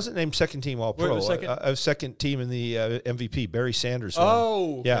 Well, I wasn't named second team All-Pro. I was second team in the MVP. Barry Sanders won.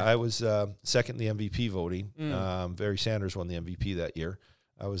 Oh, okay. Yeah, I was second in the MVP voting. Barry Sanders won the MVP that year.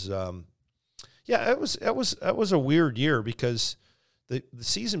 I was, it was a weird year because the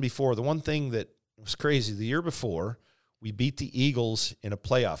season before, the one thing that was crazy, the year before, we beat the Eagles in a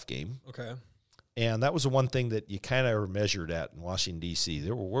playoff game. Okay. And that was the one thing that you kind of measured at in Washington, D.C.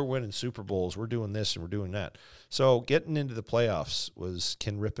 We're winning Super Bowls. We're doing this and we're doing that. So getting into the playoffs was,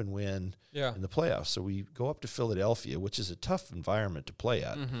 can Ripon win in the playoffs? So we go up to Philadelphia, which is a tough environment to play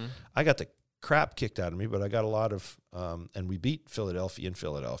at. I got the crap kicked out of me, but I got a lot of and we beat Philadelphia in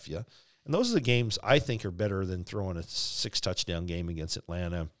Philadelphia. And those are the games I think are better than throwing a 6-touchdown game against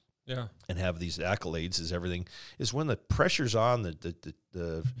Atlanta. Yeah. And have these accolades as everything is when the pressure's on,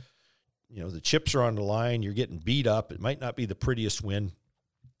 the chips are on the line, you're getting beat up. It might not be the prettiest win,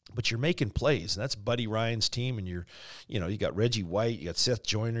 but you're making plays. And that's Buddy Ryan's team. And you got Reggie White, you got Seth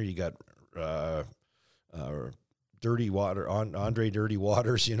Joyner, you got Dirty Water, Andre Dirty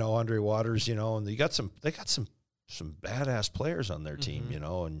Waters, Andre Waters, and they got some badass players on their team,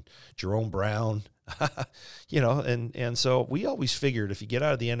 and Jerome Brown, and so we always figured if you get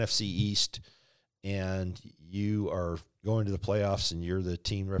out of the NFC East and you are going to the playoffs and you're the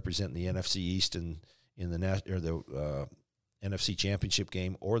team representing the NFC East and in the NFC Championship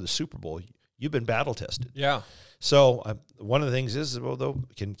game or the Super Bowl, you've been battle tested. Yeah. So one of the things is, well, though,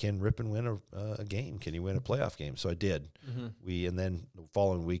 can Ripon win a game? Can he win a playoff game? So I did. And then the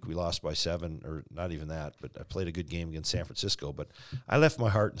following week we lost by 7, or not even that, but I played a good game against San Francisco. But I left my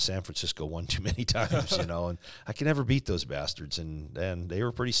heart in San Francisco one too many times, and I could never beat those bastards. And they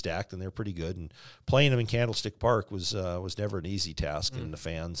were pretty stacked and they were pretty good. And playing them in Candlestick Park was never an easy task. And the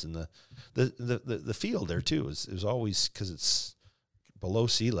fans and the field there too is always, because it's below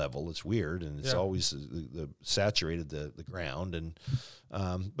sea level, it's weird, and it's always the saturated the ground, and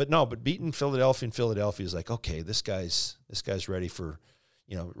but beating Philadelphia is like, okay, this guy's ready for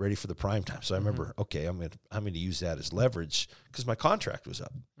the prime time. So I remember, okay, I'm going to use that as leverage because my contract was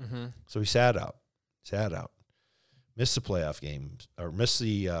up. So he sat out, missed the playoff game, or missed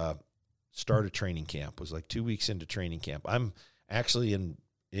the start of training camp. Was like 2 weeks into training camp. I'm actually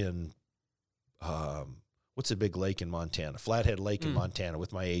in what's the big lake in Montana? Flathead Lake in Montana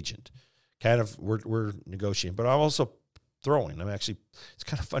with my agent. Kind of, we're negotiating, but I'm also throwing. It's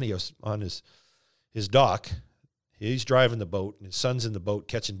kind of funny. I was on his dock. He's driving the boat, and his son's in the boat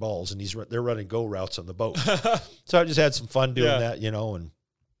catching balls, and they're running go routes on the boat. So I just had some fun doing that, and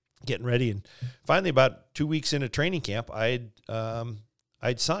getting ready. And finally, about 2 weeks into training camp, I'd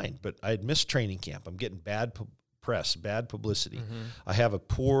signed, but I'd missed training camp. I'm getting bad press, bad publicity. I have a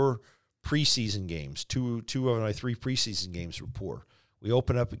poor preseason games. Two of my 3 preseason games were poor. We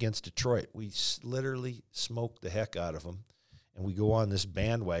open up against Detroit. We literally smoked the heck out of them, and we go on this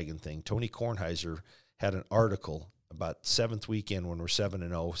bandwagon thing. Tony Kornheiser had an article about 7th week in when we're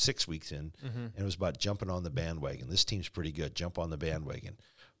 7-0, 6 weeks in, and it was about jumping on the bandwagon. This team's pretty good. Jump on the bandwagon.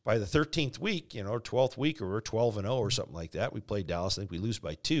 By the 13th week, or 12th week, or we're 12-0 or something like that, we played Dallas. I think we lose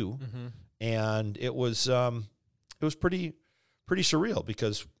by 2, and it was pretty surreal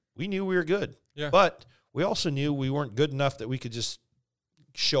because we knew we were good, but we also knew we weren't good enough that we could just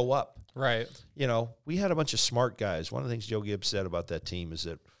show up. Right. We had a bunch of smart guys. One of the things Joe Gibbs said about that team is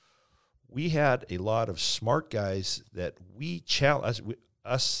that we had a lot of smart guys that we challenged,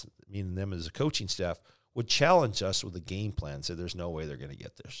 us, meaning them as a coaching staff, would challenge us with a game plan. Say, there's no way they're going to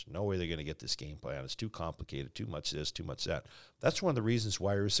get this. No way they're going to get this game plan. It's too complicated, too much this, too much that. That's one of the reasons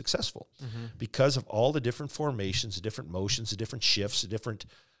why we were successful, because of all the different formations, the different motions, the different shifts,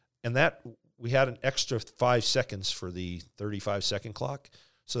 and that we had an extra 5 seconds for the 35-second clock.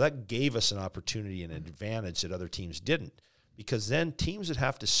 So that gave us an opportunity and an advantage that other teams didn't, because then teams would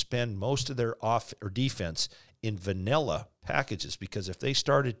have to spend most of their off or defense in vanilla packages, because if they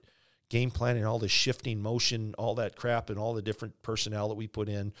started game planning all the shifting motion, all that crap, and all the different personnel that we put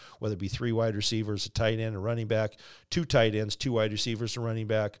in, whether it be 3 wide receivers, a tight end, a running back, 2 tight ends, 2 wide receivers, a running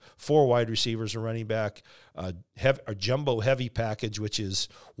back, 4 wide receivers, a running back, a jumbo heavy package, which is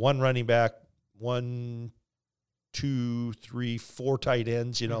 1 running back, 1, 2, 3, 4 tight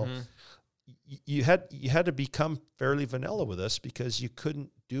ends, you know. You had to become fairly vanilla with us, because you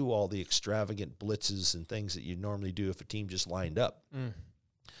couldn't do all the extravagant blitzes and things that you normally do if a team just lined up.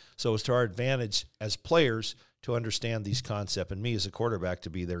 So it's to our advantage as players to understand these concepts, and me as a quarterback to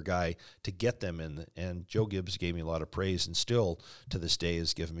be their guy to get them in. And Joe Gibbs gave me a lot of praise, and still to this day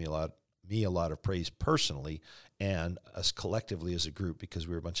has given me a lot of praise personally, and us collectively as a group, because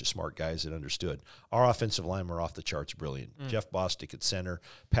we were a bunch of smart guys that understood. Our offensive line were off the charts brilliant. Jeff Bostic at center,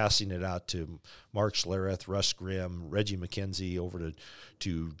 passing it out to Mark Schlereth, Russ Grimm, Reggie McKenzie, over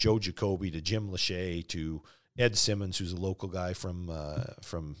to Joe Jacoby, to Jim Lachey, to Ed Simmons, who's a local guy from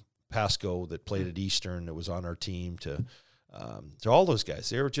Pasco that played at Eastern, that was on our team, to all those guys.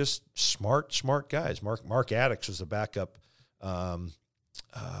 They were just smart guys. Mark Addix was a backup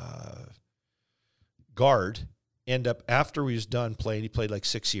guard. End up, after he was done playing, he played like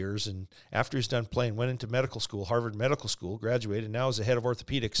 6 years, and after he was done playing, went into medical school, Harvard Medical School, graduated, and now is the head of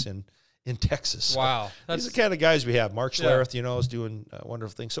orthopedics in Texas. So wow. These are the kind of guys we have. Mark Schlereth, is doing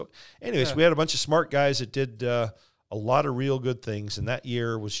wonderful things. So anyways, we had a bunch of smart guys that did a lot of real good things, and that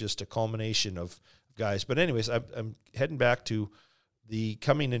year was just a culmination of guys. But anyways, I'm heading back to the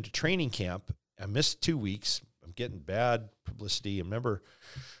coming into training camp. I missed 2 weeks. I'm getting bad publicity. I remember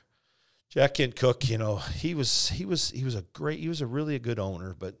Jack Kent Cook, he was a really good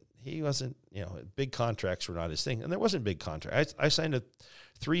owner, but he wasn't, big contracts were not his thing. And there wasn't big contract. I signed a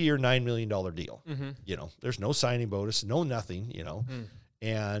 3-year, $9 million deal. There's no signing bonus, no nothing,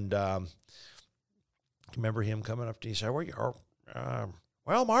 And I remember him coming up to me and saying,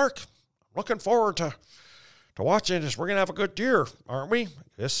 well, Mark, I'm looking forward to watching this. We're going to have a good year, aren't we?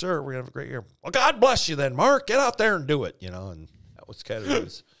 Yes, sir. We're going to have a great year. Well, God bless you then, Mark. Get out there and do it, and that was kind of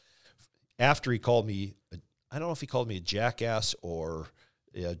his. After he called me, I don't know if he called me a jackass or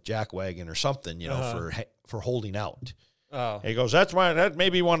a jackwagon or something, for holding out. Oh. He goes, that may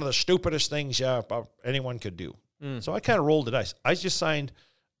be one of the stupidest things anyone could do. So I kind of rolled the dice. I just signed,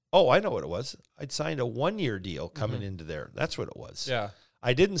 I know what it was. I'd signed a 1-year deal coming into there. That's what it was. Yeah.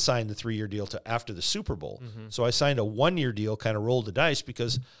 I didn't sign the 3-year deal to after the Super Bowl. So I signed a 1-year deal, kind of rolled the dice,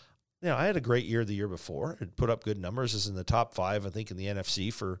 because I had a great year the year before. I'd put up good numbers, as in the top 5, I think, in the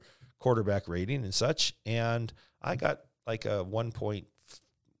NFC for quarterback rating and such, and I got like a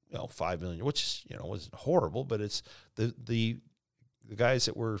 1.5 million, which wasn't horrible, but it's the guys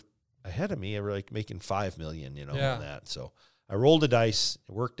that were ahead of me were like making 5 million, on that. So I rolled the dice,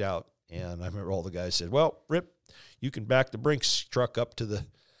 it worked out, and I remember all the guys said, "Well, Rip, you can back the Brinks truck up to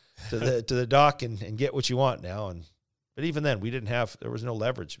the dock and get what you want now." But even then, there was no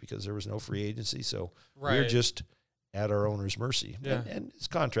leverage, because there was no free agency, so we were just at our owner's mercy. Yeah. And his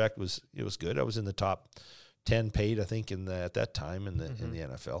contract was good. I was in the top 10 paid, I think, at that time in the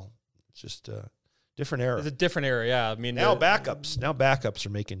NFL. It's just a different era. It's a different era, yeah. I mean, now backups are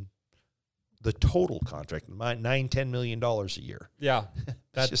making the total contract $9-10 million a year. Yeah,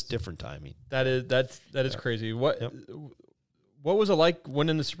 that's just different timing. That is crazy. What was it like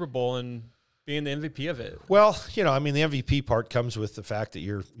winning the Super Bowl and being the MVP of it? Well, the MVP part comes with the fact that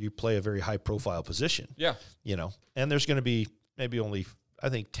you play a very high profile position. Yeah. And there's going to be maybe only, I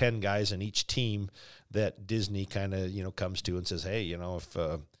think, 10 guys in each team that Disney kind of, comes to and says, hey,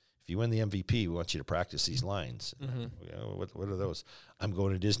 if you win the MVP, we want you to practice these lines. What are those? I'm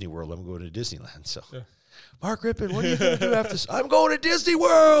going to Disney World. I'm going to Disneyland. So, Mark Rippon, what are you going to do after this? I'm going to Disney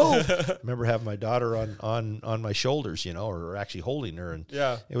World. I remember having my daughter on my shoulders, or actually holding her, and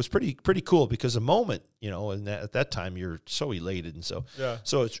it was pretty cool, because the moment, and at that time you're so elated, and so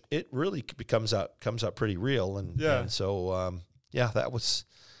it really comes out pretty real, and so that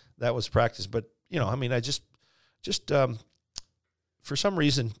was practice, but I just for some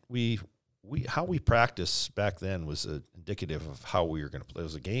reason how we practiced back then was indicative of how we were going to play.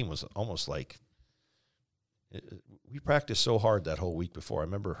 The game was almost like. We practiced so hard that whole week before. I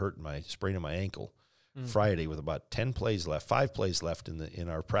remember spraining my ankle Friday with about 5 plays left in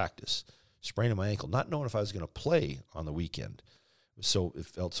our practice. spraining my ankle, not knowing if I was going to play on the weekend. It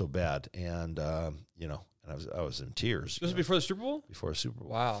felt so bad, and and I was in tears. This was before the Super Bowl. Before the Super Bowl,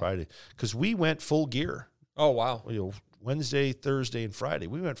 Wow. Friday, because we went full gear. Oh wow. Wednesday, Thursday, and Friday,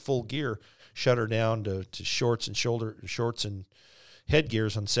 we went full gear. Shut her down to shorts and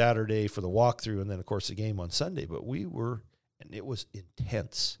headgears on Saturday for the walkthrough, and then of course the game on Sunday. But and it was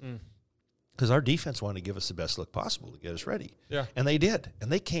intense because our defense wanted to give us the best look possible to get us ready. Yeah, and they did,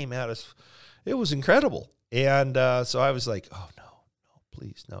 and they came at us. It was incredible, and so I was like, oh no,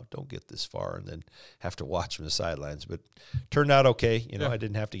 please, no, don't get this far, and then have to watch from the sidelines. But turned out okay. I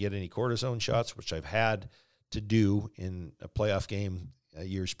didn't have to get any cortisone shots, which I've had to do in a playoff game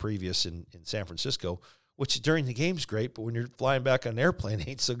years previous in San Francisco, which during the game's great, but when you're flying back on an airplane, it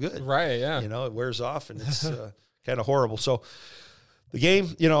ain't so good. Right, yeah. It wears off, and it's kind of horrible. So the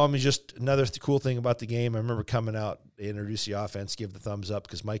game, just another cool thing about the game, I remember coming out, they introduced the offense, give the thumbs up,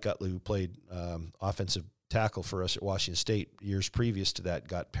 because Mike Utley, who played offensive tackle for us at Washington State years previous to that,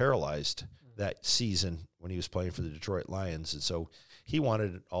 got paralyzed that season when he was playing for the Detroit Lions. And so he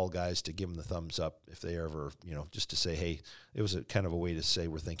wanted all guys to give him the thumbs up if they ever, just to say, hey, it was a kind of a way to say,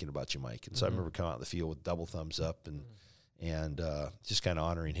 we're thinking about you, Mike. And so I remember coming out the field with double thumbs up and just kind of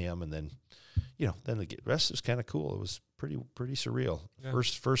honoring him. And then, then the rest was kind of cool. It was pretty surreal. Yeah.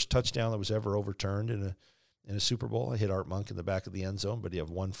 First touchdown that was ever overturned in a Super Bowl. I hit Art Monk in the back of the end zone, but he had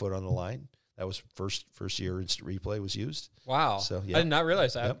 1 foot on the line. That was first year instant replay was used. Wow. So yeah. I did not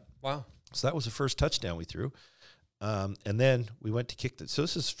realize that. Yep. Wow. So that was the first touchdown we threw. And then we went to kick so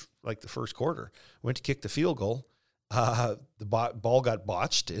this is like the first quarter. We went to kick the field goal. The ball got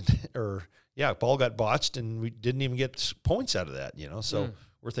botched ball got botched, and we didn't even get points out of that, So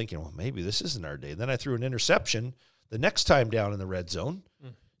we're thinking, well, maybe this isn't our day. Then I threw an interception the next time down in the red zone,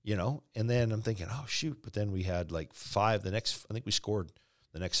 and then I'm thinking, oh shoot. But then we had like I think we scored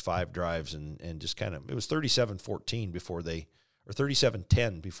the next 5 drives and just kind of, it was 37-14 or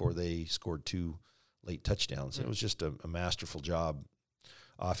 37-10 before they scored 2 late touchdowns. It was just a masterful job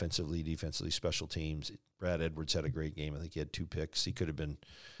offensively, defensively, special teams. Brad Edwards had a great game. I think he had 2 picks. He could have been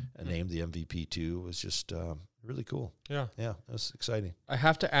named the MVP too. It was just really cool. Yeah. Yeah, it was exciting. I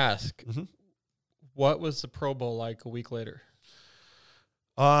have to ask, what was the Pro Bowl like a week later?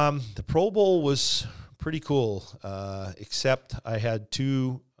 The Pro Bowl was pretty cool, except I had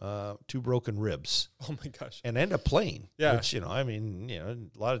 2 broken ribs. Oh my gosh! And ended up playing. Yeah. Which a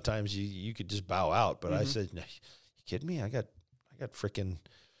lot of times you could just bow out, but I said, no, you kidding me? I got freaking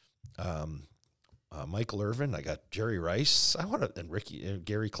Michael Irvin. I got Jerry Rice. I want to, and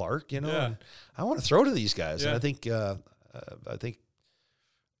Gary Clark. And I want to throw to these guys. Yeah. And I think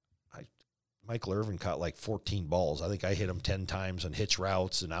Michael Irvin caught like 14 balls. I think I hit him 10 times on hitch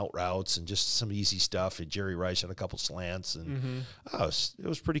routes and out routes and just some easy stuff. And Jerry Rice had a couple slants, and it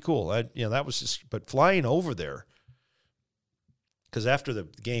was pretty cool. That was just, but flying over there, because after the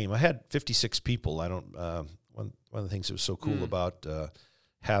game, I had 56 people. One of the things that was so cool about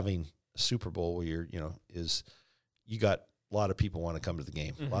having a Super Bowl where is you got a lot of people want to come to the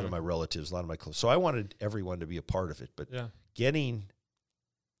game. A lot of my relatives, a lot of my close. So I wanted everyone to be a part of it, but getting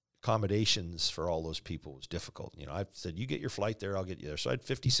accommodations for all those people was difficult. I said, you get your flight there, I'll get you there. So I had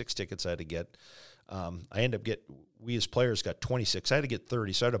 56 tickets I had to get. We as players got 26. I had to get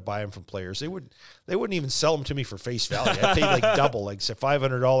 30, so I had to buy them from players. They wouldn't even sell them to me for face value. I paid like double, like say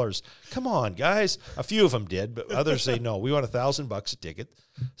 $500. Come on, guys. A few of them did, but others say no. We want $1,000 a ticket.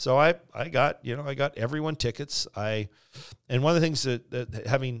 So I got everyone tickets. And one of the things that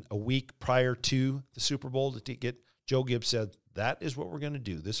having a week prior to the Super Bowl to get, Joe Gibbs said, that is what we're going to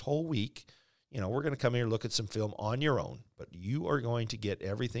do this whole week. We're going to come here and look at some film on your own, but you are going to get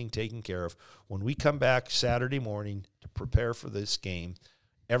everything taken care of. When we come back Saturday morning to prepare for this game,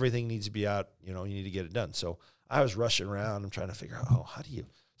 everything needs to be out. You need to get it done. So I was rushing around and trying to figure out, how do you?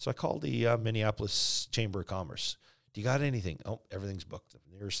 So I called the Minneapolis Chamber of Commerce. Do you got anything? Oh, everything's booked. The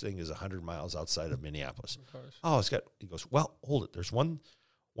nearest thing is 100 miles outside of Minneapolis. Oh, he goes, well, hold it. There's one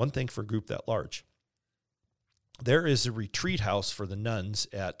thing for a group that large. There is a retreat house for the nuns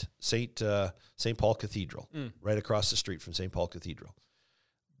at St. Paul Cathedral, right across the street from St. Paul Cathedral.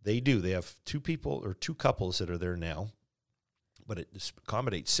 They have 2 couples that are there now, but it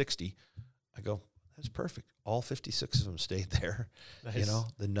accommodates 60. I go, that's perfect. All 56 of them stayed there. Nice.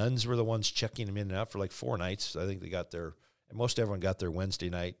 The nuns were the ones checking them in and out for like 4 nights. I think they got there, and most everyone got there Wednesday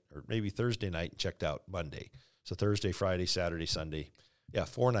night or maybe Thursday night and checked out Monday. So Thursday, Friday, Saturday, Sunday. Yeah,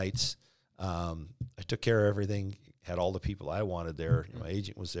 4 nights. I took care of everything, had all the people I wanted there. My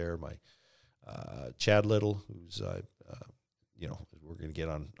agent was there, my Chad Little, who's, we're going to get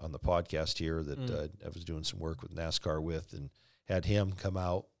on the podcast here that I was doing some work with NASCAR with, and had him come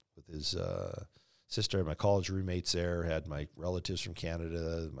out his sister. Had my college roommates there. Had my relatives from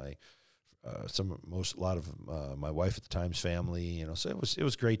Canada. A lot of my wife at the time's family. You know, so it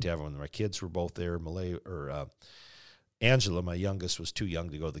was great to have them. My kids were both there. Angela, my youngest, was too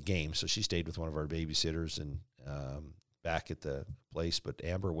young to go to the game, so she stayed with one of our babysitters and back at the place. But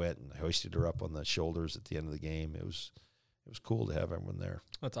Amber went and hoisted her up on the shoulders at the end of the game. It was cool to have everyone there.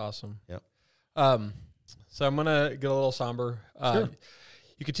 That's awesome. Yep. So I'm gonna get a little somber. Sure.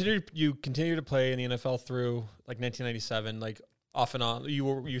 You continue to play in the NFL through like 1997, like off and on. Did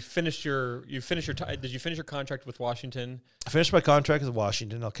you finish your contract with Washington? I finished my contract with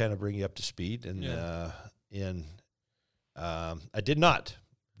Washington. I'll kind of bring you up to speed. And I did not.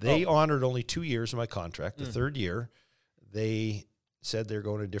 They honored only 2 years of my contract. The third year, they said they're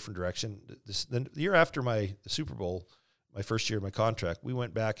going in a different direction. The year after the Super Bowl, my first year of my contract, we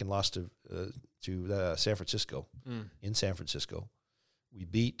went back and lost to San Francisco, in San Francisco. We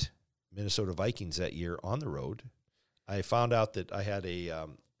beat Minnesota Vikings that year on the road. I found out that I had a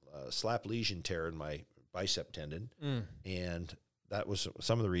slap lesion tear in my bicep tendon, and that was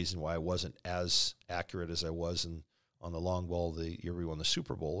some of the reason why I wasn't as accurate as I was on the long ball the year we won the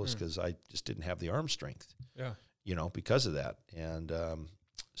Super Bowl, is because I just didn't have the arm strength. Yeah, because of that. And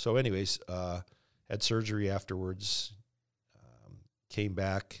so, anyways, had surgery afterwards. Came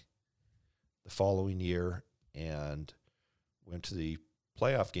back the following year and went to the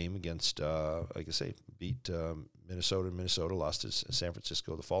playoff game against, like I say, beat Minnesota. Minnesota lost to San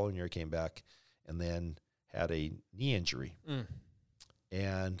Francisco. The following year, I came back and then had a knee injury.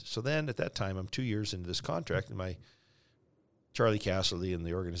 And so then at that time, I'm 2 years into this contract, and my Charlie Casserly and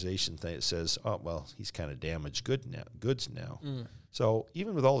the organization says, oh, well, he's kind of damaged goods now. So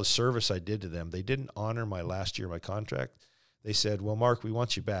even with all the service I did to them, they didn't honor my last year of my contract. They said, well, Mark, we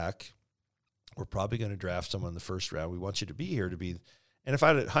want you back. We're probably going to draft someone in the first round. We want you to be here to be. And if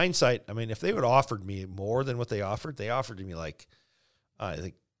I had hindsight, I mean, if they would have offered me more than what they offered me like, I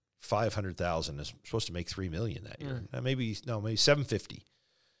think $500,000. Is supposed to make $3 million that year. Maybe $750,000.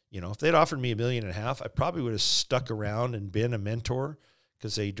 If they'd offered me $1.5 million, I probably would have stuck around and been a mentor,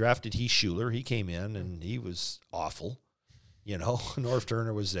 because they drafted Heath Schuler. He came in and he was awful. Norv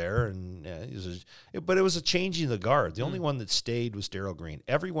Turner was there, and but it was a changing of the guard. The only one that stayed was Darryl Green.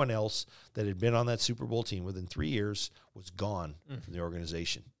 Everyone else that had been on that Super Bowl team within 3 years was gone from the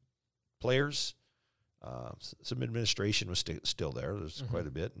organization. Players, some administration was still there. There's quite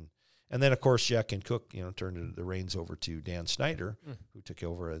a bit, and then of course Jack Kent Cooke, turned the reins over to Dan Snyder, who took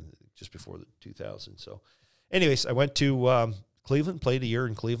over just before the 2000. So, anyways, I went to Cleveland, played a year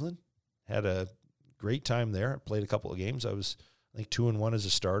in Cleveland, had a great time there. I played a couple of games. I was, I think, 2-1 as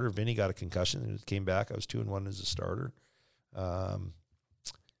a starter. Vinny got a concussion and came back. I was 2-1 as a starter.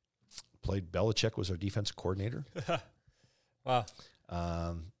 Played Belichick, was our defensive coordinator. Wow.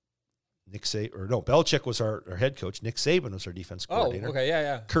 Belichick was our head coach. Nick Saban was our defensive coordinator. Oh, okay,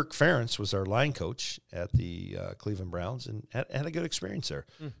 yeah. Kirk Ferentz was our line coach at the Cleveland Browns, and had a good experience there.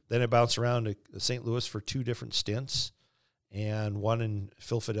 Then I bounced around to St. Louis for 2 different stints, and one in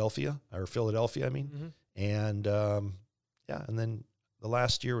Philadelphia. And and then the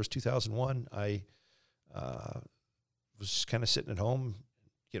last year was 2001. I was kind of sitting at home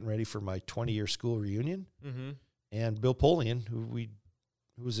getting ready for my 20-year school reunion, and Bill Polian, who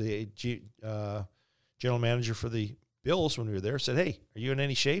was a general manager for the Bills when we were there, said, "Hey, are you in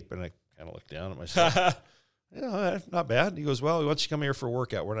any shape?" And I kind of looked down at myself. Not bad. He goes, "Well, we want you to come here for a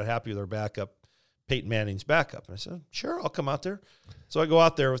workout. We're not happy with our backup, Peyton Manning's backup." And I said, "Sure, I'll come out there." So I go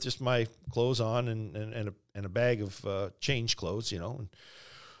out there with just my clothes on and a bag of change clothes, and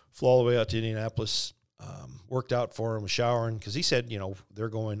flew all the way out to Indianapolis. Worked out for him, was showering, because he said, they're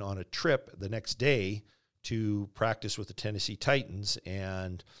going on a trip the next day to practice with the Tennessee Titans,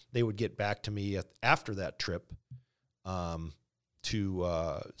 and they would get back to me after that trip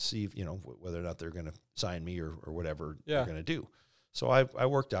to see if, whether or not they're going to sign me or whatever they're going to do. So I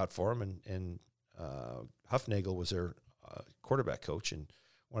worked out for him, and Huffnagel was their quarterback coach, and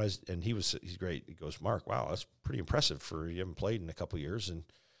he's great. He goes, "Mark, wow, that's pretty impressive for you haven't played in a couple of years." And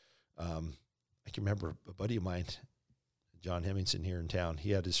I can remember a buddy of mine, John Hemmingson, here in town.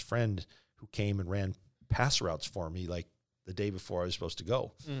 He had his friend who came and ran pass routes for me like the day before I was supposed to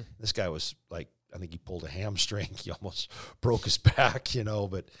go. This guy was like, I think he pulled a hamstring. He almost broke his back,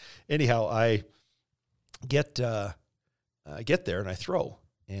 But anyhow, I get there and I throw,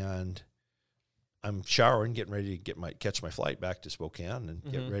 and I'm showering, getting ready to catch my flight back to Spokane and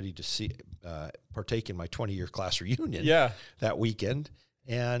get ready to partake in my 20-year class reunion that weekend.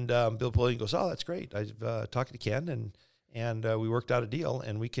 And Bill Polian goes, "Oh, that's great. I've talked to Ken, and we worked out a deal,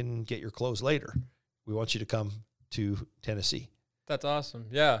 and we can get your clothes later. We want you to come to Tennessee." That's awesome.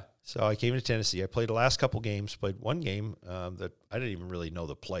 Yeah. So I came to Tennessee. I played the last couple games. Played one game that I didn't even really know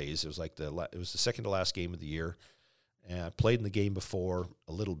the plays. It was like it was the second to last game of the year, and I played in the game before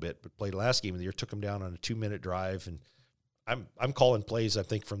a little bit, but played the last game of the year. Took them down on a 2-minute drive, and I'm calling plays, I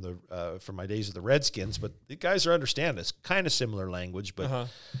think, from my days of the Redskins, but the guys are understanding. It's kind of similar language, but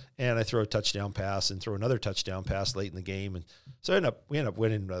and I throw a touchdown pass and throw another touchdown pass late in the game, and so we end up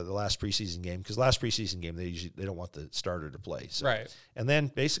winning the last preseason game, because last preseason game they don't want the starter to play, so. Right. And then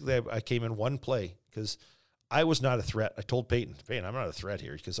basically I came in one play because I was not a threat. I told Peyton, I'm not a threat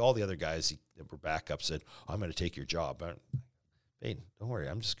here, because all the other guys that were backup said, I'm going to take your job. Peyton, don't worry,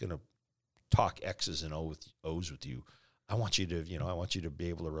 I'm just going to talk X's and O's with you. I want you to be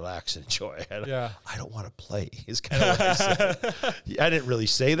able to relax and enjoy. I don't want to play. Is kind of what I said. I didn't really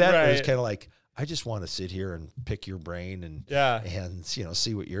say that. Right. But it was kind of like, I just want to sit here and pick your brain and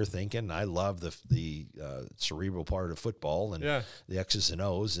see what you're thinking. I love the cerebral part of football and the X's and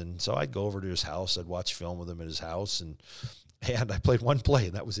O's. And so I'd go over to his house. I'd watch film with him at his house, and I played one play,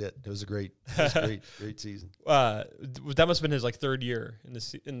 and that was it. It was a great season. That must have been his third year in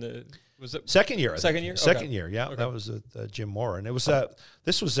the was it second year? Second year. Second year. Yeah, okay. That was Jim Moore, and it was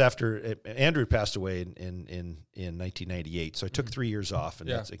this was after Andrew passed away in 1998. So I took 3 years off,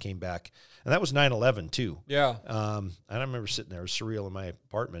 and I came back, and that was 9/11 too. Yeah. And I remember sitting there, it was surreal, in my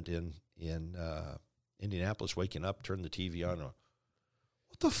apartment in Indianapolis, waking up, turning the TV on.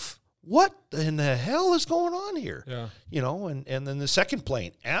 What in the hell is going on here? Yeah. And then the second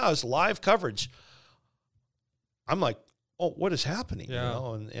plane, as live coverage, I'm like, oh, what is happening?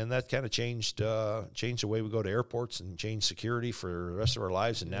 Yeah. And that kind of changed the way we go to airports and changed security for the rest of our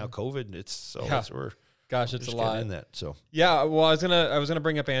lives. And now COVID, it's a lot in that. So yeah, well, I was gonna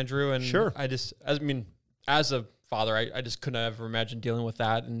bring up Andrew, and sure. As a father, I just couldn't ever imagine dealing with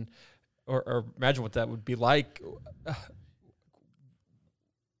that, and or imagine what that would be like.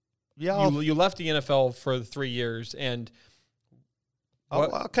 Yeah, you left the NFL for 3 years, and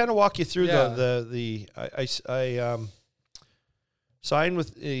I'll kind of walk you through I signed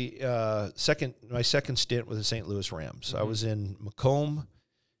with my second stint with the St. Louis Rams. Mm-hmm. I was in Macomb,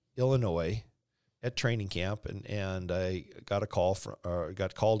 Illinois, at training camp, and I got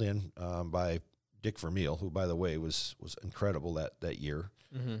got called in by Dick Vermeil, who, by the way, was incredible that year.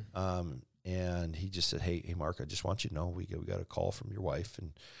 Mm-hmm. And he just said, hey, Mark, I just want you to know we got a call from your wife,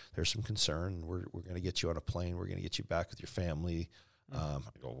 and there's some concern. We're going to get you on a plane. We're going to get you back with your family. I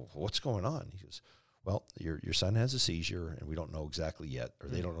go, what's going on? He goes, well, your son has a seizure, and we don't know exactly yet, or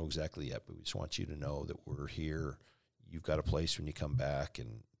they don't know exactly yet, but we just want you to know that we're here. You've got a place when you come back,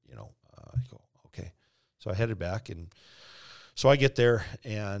 and I go, okay. So I headed back, and so I get there,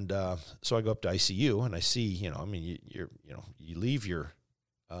 and so I go up to ICU, and I see, you leave your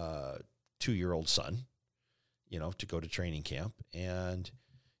 2-year-old son, to go to training camp, and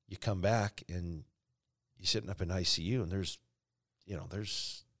you come back and you're sitting up in ICU, and there's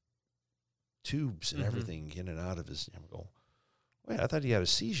tubes and everything in and out of his. I'm going, wait, I thought he had a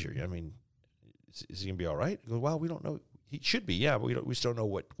seizure. I mean, is he gonna be all right? I go, well, we don't know. He should be, yeah, but we just don't know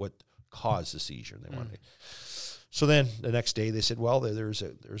what caused the seizure. And they wanted. So then the next day they said, well, there's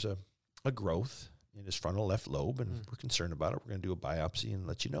a growth in his frontal left lobe, and we're concerned about it. We're going to do a biopsy and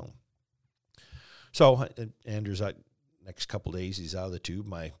let you know. So Andrew's next couple of days, he's out of the tube.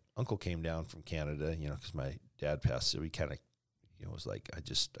 My uncle came down from Canada, because my dad passed, so he kind of, was like, I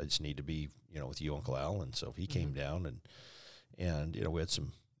just need to be, with you, Uncle Al. And so he came down, and we had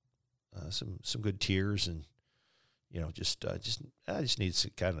some good tears, and I just need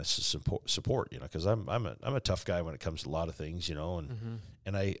some kind of support, because I'm a tough guy when it comes to a lot of things,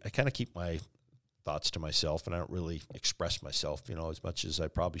 and I kind of keep my thoughts to myself, and I don't really express myself, as much as I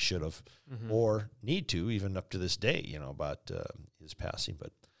probably should have or need to, even up to this day, about his passing.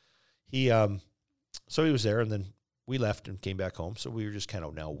 But so he was there, and then we left and came back home. So we were just kind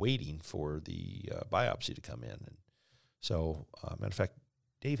of now waiting for the biopsy to come in. And so, matter of fact,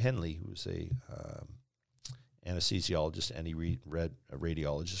 Dave Henley, who's a anesthesiologist, and he read a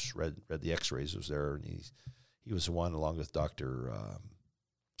radiologist, read the X-rays, was there, and he was the one, along with Dr.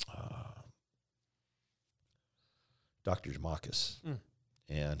 Demakis,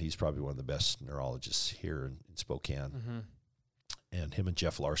 and he's probably one of the best neurologists here in Spokane. And him and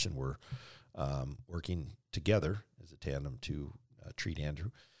Jeff Larson were working together as a tandem to treat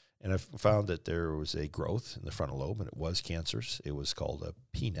Andrew. And I found that there was a growth in the frontal lobe, and it was cancerous. It was called a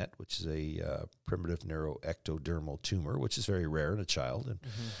PNET, which is a primitive neuroectodermal tumor, which is very rare in a child. And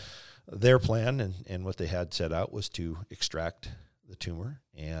their plan and what they had set out was to extract the tumor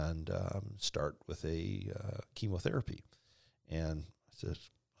and start with a chemotherapy. And I said,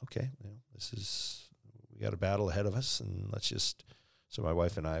 okay, got a battle ahead of us, and so my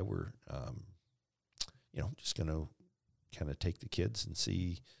wife and I were, just going to kind of take the kids and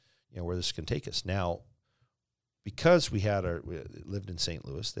see, where this can take us. Now, because we lived in St.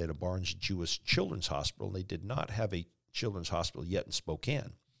 Louis, they had a Barnes Jewish Children's Hospital, and they did not have a children's hospital yet in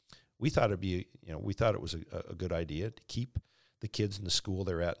Spokane. We thought it was a good idea to keep the kids in the school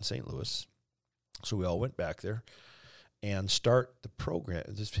they're at in St. Louis. So we all went back there and start the program,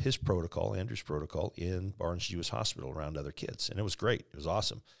 Andrew's protocol in Barnes Jewish Hospital around other kids. And it was great. It was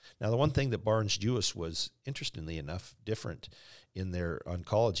awesome. Now, the one thing that Barnes Jewish was, interestingly enough, different in their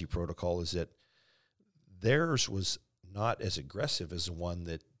oncology protocol is that theirs was not as aggressive as the one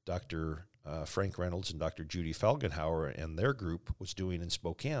that Dr. Frank Reynolds and Dr. Judy Felgenhauer and their group was doing in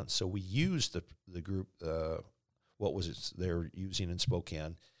Spokane. So we used the group, they're using in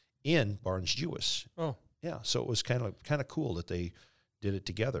Spokane in Barnes Jewish. Oh. Yeah, so it was kind of cool that they did it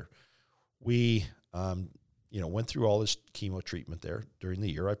together. We, went through all this chemo treatment there during the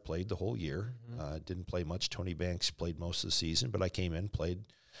year. I played the whole year. Didn't play much. Tony Banks played most of the season, but I came in, played.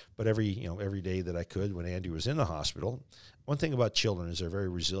 But every day that I could when Andy was in the hospital. One thing about children is they're very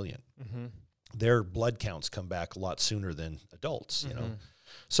resilient. Mm-hmm. Their blood counts come back a lot sooner than adults, you know.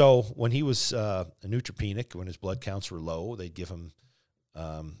 So when he was neutropenic, when his blood counts were low, they'd give him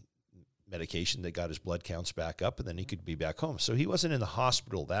medication that got his blood counts back up, and then he could be back home. So he wasn't in the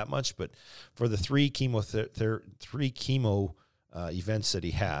hospital that much, but for the three chemo events that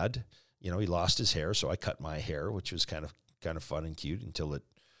he had, he lost his hair, so I cut my hair, which was kind of fun and cute until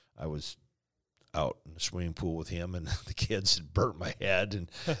I was out in the swimming pool with him and the kids and burnt my head and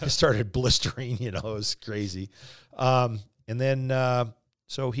it started blistering, it was crazy. And then,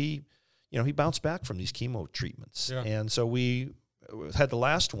 so he bounced back from these chemo treatments. Yeah. And so we had the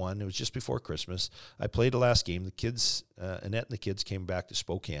last one. It was just before Christmas. I played the last game. The kids, Annette and the kids came back to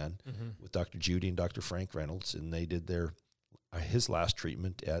Spokane with Dr. Judy and Dr. Frank Reynolds, and they did his last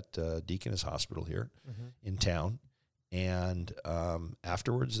treatment at Deaconess Hospital here in town. And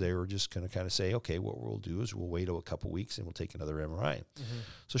afterwards, they were just going to kind of say, okay, what we'll do is we'll wait a couple weeks and we'll take another MRI.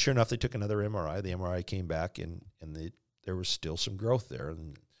 So sure enough, they took another MRI. The MRI came back, and there was still some growth there.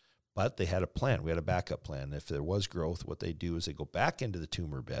 But they had a plan. We had a backup plan. If there was growth, what they do is they go back into the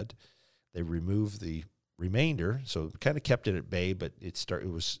tumor bed. They remove the remainder, so it kind of kept it at bay, but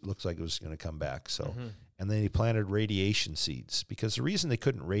looks like it was going to come back. So, and then they planted radiation seeds, because the reason they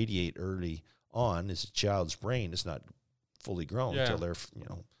couldn't radiate early on is a child's brain is not fully grown until they're,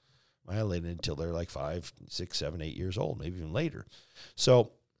 myelinated until they're like 5, 6, 7, 8 years old, maybe even later.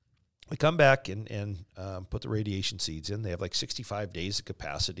 So we come back and put the radiation seeds in. They have like 65 days of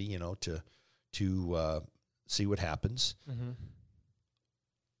capacity, to see what happens.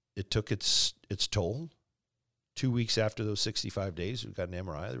 It took its toll. 2 weeks after those 65 days, we got an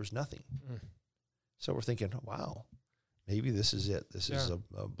MRI. There was nothing. So we're thinking, wow, maybe this is it. This is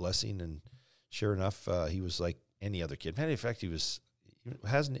a blessing. And sure enough, he was like any other kid. Matter of fact,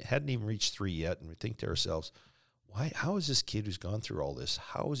 hadn't even reached 3 yet, and we think to ourselves, how is this kid who's gone through all this,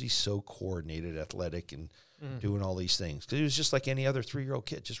 how is he so coordinated, athletic, and doing all these things? Because he was just like any other 3-year-old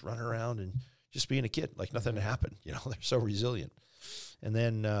kid, just running around and just being a kid, like nothing had happened. They're so resilient. And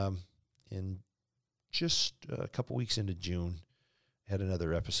then in just a couple weeks into June, had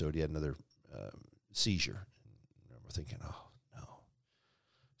another episode. He had another seizure. And we're thinking, oh, no.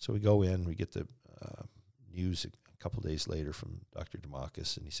 So we go in, we get the news a couple days later from Dr.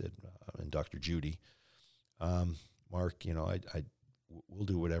 Demakis, and he said, and Dr. Judy, Mark, we'll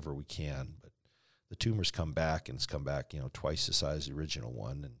do whatever we can, but the tumor's come back, and it's come back, twice the size of the original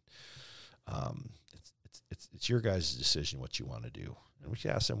one, and it's your guys' decision what you want to do. And we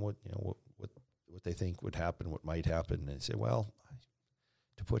asked them what they think would happen, what might happen, and they say, well,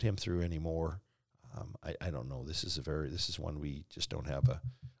 to put him through any more, I don't know. This is one we just don't have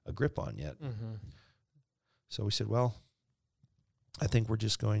a grip on yet. So we said, well, I think we're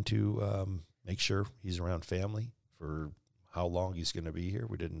just going to make sure he's around family for how long he's going to be here.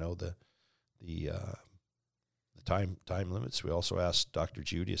 We didn't know the time limits. We also asked Dr.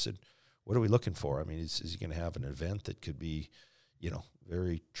 Judy, I said, what are we looking for? I mean, is he going to have an event that could be,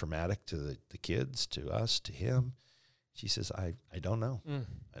 very traumatic to the kids, to us, to him? She says, I don't know.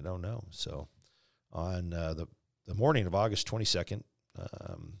 I don't know. So on the morning of August 22nd,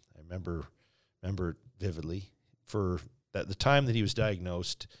 I remember vividly, for the time that he was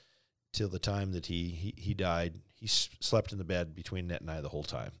diagnosed till the time that he died, he slept in the bed between Annette and I the whole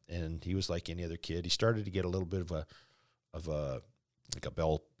time. And he was like any other kid. He started to get a little bit of a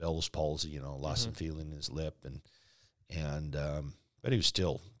Bell's palsy, lost some feeling in his lip, but he was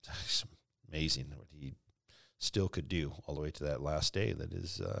still amazing what he still could do all the way to that last day, that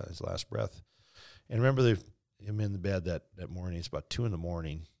is his last breath. And remember, I'm in the bed that morning. It's about 2 a.m.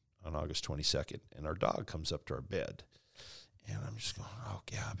 on August 22nd, and our dog comes up to our bed. And I'm just going, oh,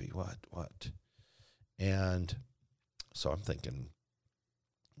 Gabby, what? And so I'm thinking,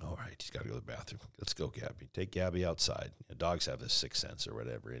 all right, he's got to go to the bathroom. Let's go, Gabby. Take Gabby outside. Dogs have this sixth sense or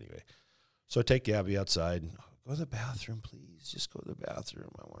whatever anyway. So I take Gabby outside and go to the bathroom, please. Just go to the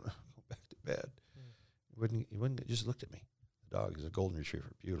bathroom. I want to go back to bed. He wouldn't, just looked at me. The dog is a golden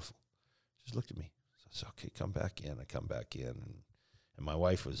retriever, beautiful. Just looked at me. So I said, okay, come back in. I come back in, and my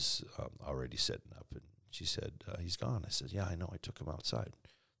wife was already sitting up, and she said, he's gone. I said, yeah, I know. I took him outside.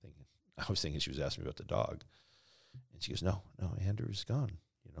 I was thinking she was asking me about the dog. And she goes, no, Andrew's gone.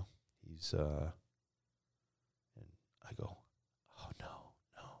 He's, and I go, oh, no.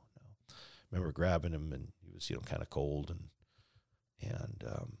 I remember grabbing him, and he was, kind of cold, and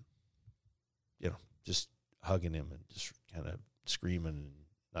just hugging him and just kind of screaming,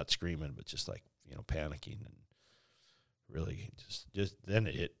 not screaming, but just like, panicking, and really just then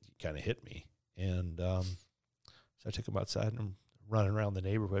it kind of hit me. And so I took him outside, and I'm running around the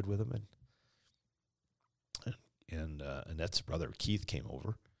neighborhood with him, and Annette's brother Keith came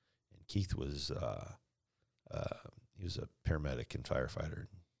over, and Keith was he was a paramedic and firefighter. And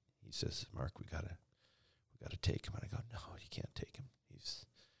he says, Mark, we gotta take him. And I go, no, you can't take him.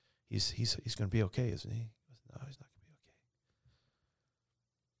 He's going to be okay, isn't he? He goes, no, he's not going to be okay.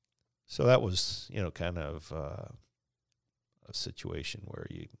 So that was, kind of a situation where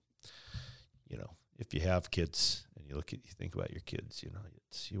you if you have kids and you think about your kids,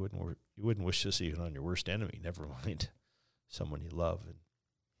 you wouldn't wish this even on your worst enemy, never mind someone you love. And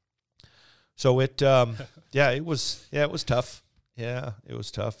so it was tough. Yeah, it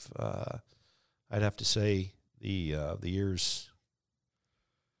was tough. I'd have to say the years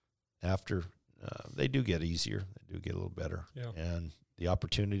after, they do get easier. They do get a little better. Yeah. And the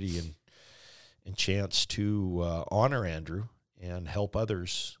opportunity and chance to honor Andrew and help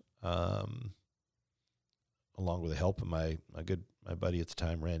others, along with the help of my buddy at the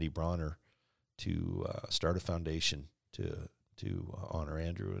time, Randy Bronner, to start a foundation to honor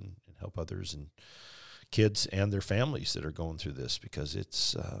Andrew and help others and kids and their families that are going through this, because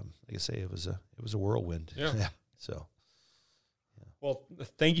it's like I say, it was a whirlwind. Yeah. So. Well,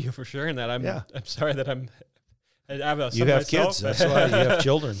 thank you for sharing that. I'm sorry that I have a son you have myself. Kids. That's why you have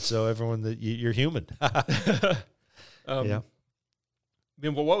children. So everyone you're human. Yeah. I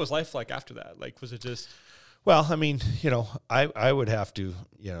mean, well, what was life like after that? Like, was it just? Well, I mean, I would have to,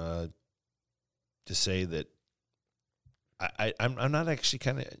 to say that I'm not actually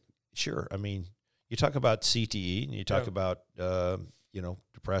kind of sure. I mean, you talk about CTE and you talk about,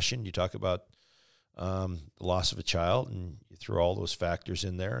 depression, you talk about the loss of a child, and you throw all those factors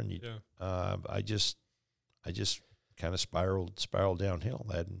in there, and I just kind of spiraled downhill.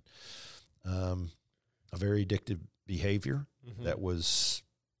 I had a very addictive behavior that was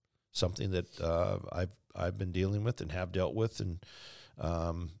something that I've been dealing with and have dealt with, and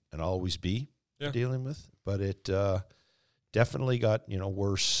always be dealing with. But it definitely got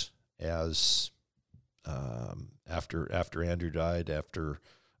worse as after Andrew died, after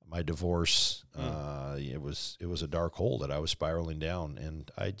my divorce. It was a dark hole that I was spiraling down, and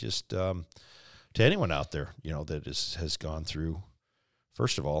I just to anyone out there that has gone through.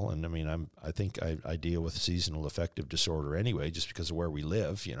 First of all, and I mean, I think I deal with seasonal affective disorder anyway, just because of where we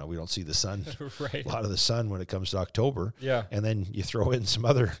live. We don't see the sun, right. A lot of the sun when it comes to October. Yeah. And then you throw in some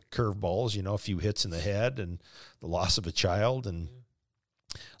other curveballs, a few hits in the head, and the loss of a child, and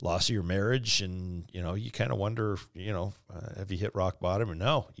loss of your marriage, and you kind of wonder, have you hit rock bottom? Or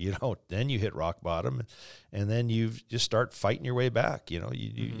no, you don't. Then you hit rock bottom, and then you just start fighting your way back.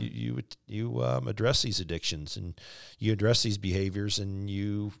 You address these addictions, and you address these behaviors, and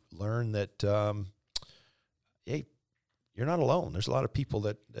you learn that hey, you're not alone. There's a lot of people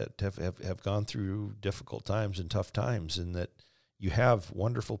that have gone through difficult times and tough times, and that you have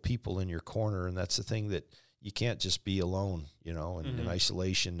wonderful people in your corner, and that's the thing, that you can't just be alone, in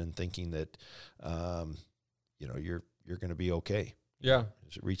isolation and thinking that, you're going to be okay. Yeah.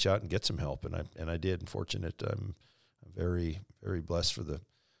 Just reach out and get some help. And I did. And fortunate. I'm very, very blessed for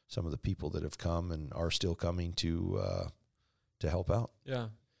some of the people that have come and are still coming to help out. Yeah. I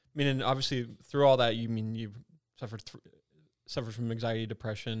mean, and obviously through all that, you've suffered from anxiety,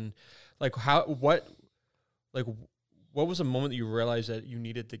 depression. Like what was a moment that you realized that you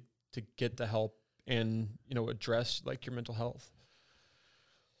needed to get the help and address like your mental health?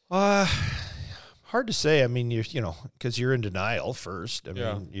 Hard to say. I mean, because you're in denial first. I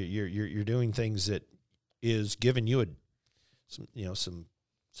mean, you're doing things that is giving you some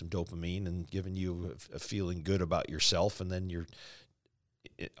dopamine and giving you a feeling good about yourself, and then you're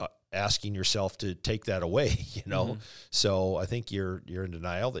asking yourself to take that away, you know? Mm-hmm. So I think you're in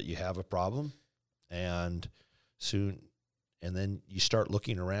denial that you have a problem, and then you start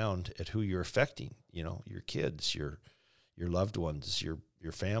looking around at who you're affecting, you know, your kids, your loved ones, your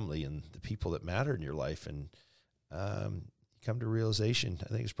family, and the people that matter in your life. And you come to realization, I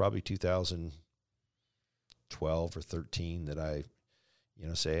think it's probably 2012 or 13 that I, you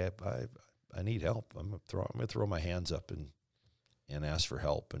know, say I need help. I'm gonna throw my hands up and ask for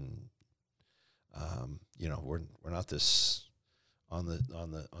help. And you know, we're not this on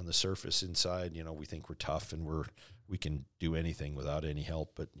the surface inside. You know, we think we're tough and we can do anything without any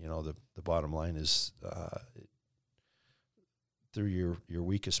help. But you know, the bottom line is, through your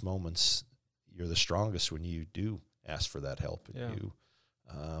weakest moments, you're the strongest when you do ask for that help, and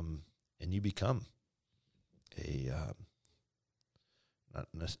you become a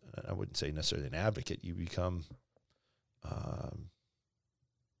I wouldn't say necessarily an advocate. You become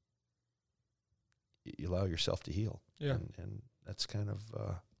you allow yourself to heal, and that's kind of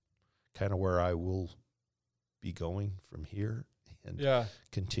where I will be going from here, and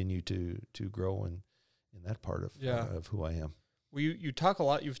continue to grow in that part of who I am. Well, you talk a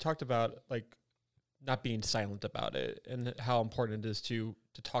lot. You've talked about like not being silent about it, and how important it is to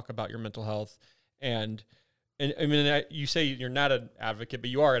talk about your mental health. And I mean, you say you're not an advocate, but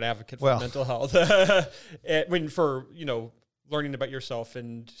you are an advocate for mental health. For you know, learning about yourself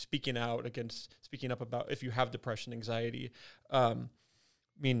and speaking up about if you have depression, anxiety. I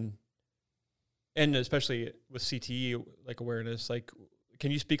mean, and especially with CTE, like awareness, like,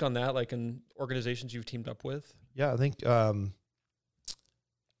 can you speak on that, like in organizations you've teamed up with? Yeah, I think one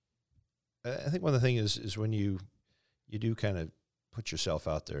of the things is when you do kind of put yourself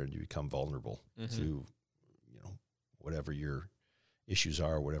out there and you become vulnerable to, you know, whatever your issues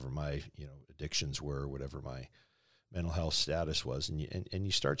are, whatever my, you know, addictions were, whatever my mental health status was, and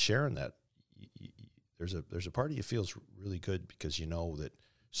you start sharing that, there's a part of you feels really good, because you know that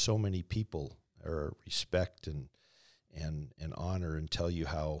so many people respect and honor and tell you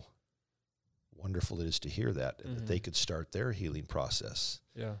how wonderful it is to hear that, and that they could start their healing process.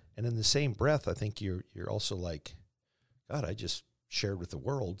 Yeah. And in the same breath, I think you're also like, God, I just shared with the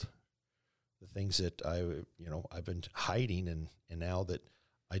world the things that I've been hiding, and now that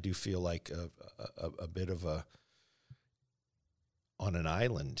I do feel like a bit of on an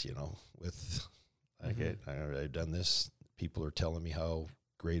island, you know, with I've done this. People are telling me how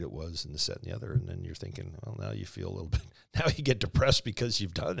great it was, and this, that, and the other, and then you're thinking, well, now you feel a little bit. Now you get depressed because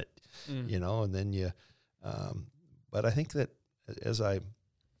you've done it, you know, and then you. But I think that as I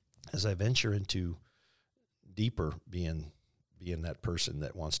venture into deeper being that person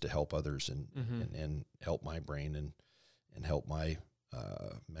that wants to help others and help my brain and help my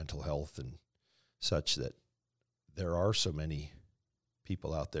mental health and such, that there are so many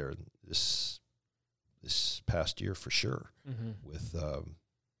people out there this past year, for sure, with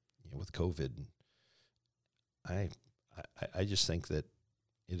with COVID. I just think that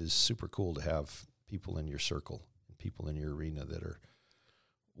it is super cool to have people in your circle and people in your arena that are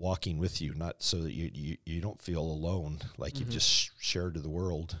walking with you, not so that you don't feel alone, like you've just shared to the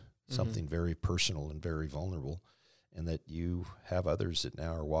world something very personal and very vulnerable, and that you have others that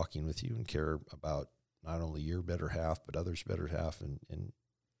now are walking with you and care about not only your better half, but others' better half, and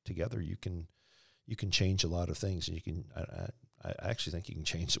together you can change a lot of things, and you can. I actually think you can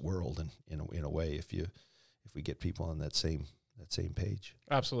change the world in a way if we get people on that same page.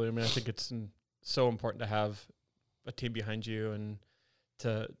 Absolutely. I mean, I think it's so important to have a team behind you and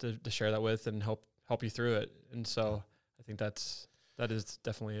to share that with and help you through it. And so I think that is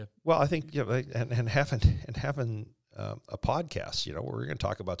definitely I think and having a podcast, you know, we're going to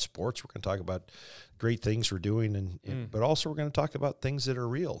talk about sports, we're going to talk about great things we're doing, but also we're going to talk about things that are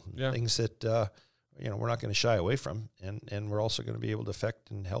real, things that we're not going to shy away from, and we're also going to be able to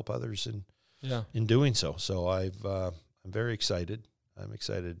affect and help others in doing so. So I'm very excited. I'm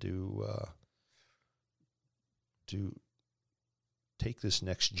excited to take this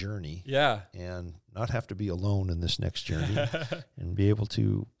next journey, and not have to be alone in this next journey, and be able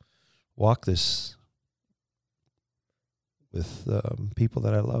to walk this with people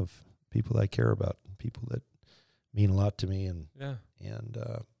that I love, people that I care about, people that mean a lot to me, and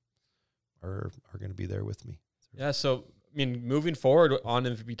are going to be there with me. Yeah. So, I mean, moving forward on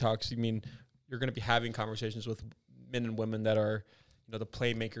MVP Talks, you're going to be having conversations with men and women that are, the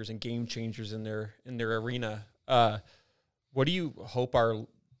playmakers and game changers in their arena. What do you hope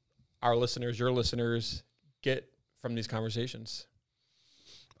our listeners, your listeners, get from these conversations?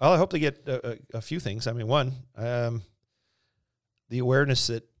 Well, I hope they get a few things. I mean, one, the awareness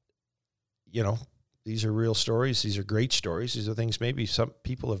that, these are real stories. These are great stories. These are things maybe some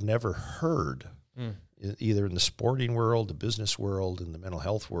people have never heard, either in the sporting world, the business world, in the mental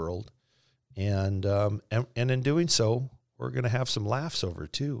health world. And in doing so, we're going to have some laughs over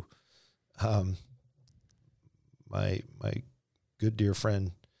it too. My good dear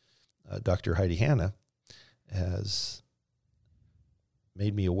friend, Dr. Heidi Hanna, has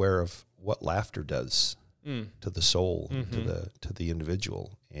made me aware of what laughter does to the soul, to the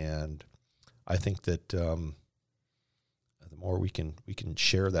individual. And I think that the more we can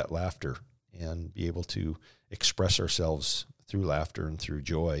share that laughter and be able to express ourselves through laughter and through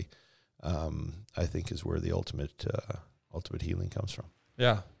joy, I think is where the ultimate healing comes from.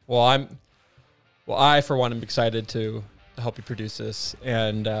 Yeah. Well, I for one am excited to help you produce this,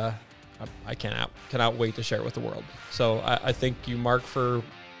 and I cannot wait to share it with the world. So I thank you, Mark, for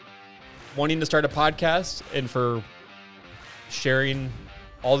wanting to start a podcast and for sharing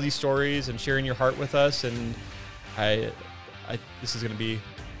all these stories and sharing your heart with us. And this is going to be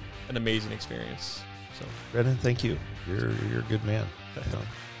an amazing experience. So, Brendan, thank you. You're a good man. I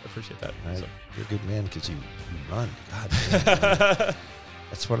appreciate that. You're a good man because you run. God,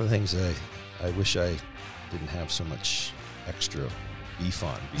 that's one of the things I wish I didn't have so much extra beef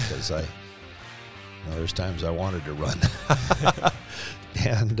on, because there's times I wanted to run.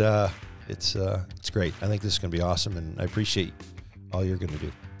 And it's great. I think this is going to be awesome, and I appreciate all you're going to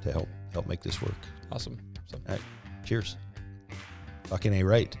do to help make this work. Awesome. So. All right. Cheers. Fucking A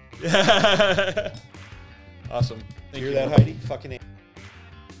right. Awesome. Thank you. Hear that, Heidi? Fucking A.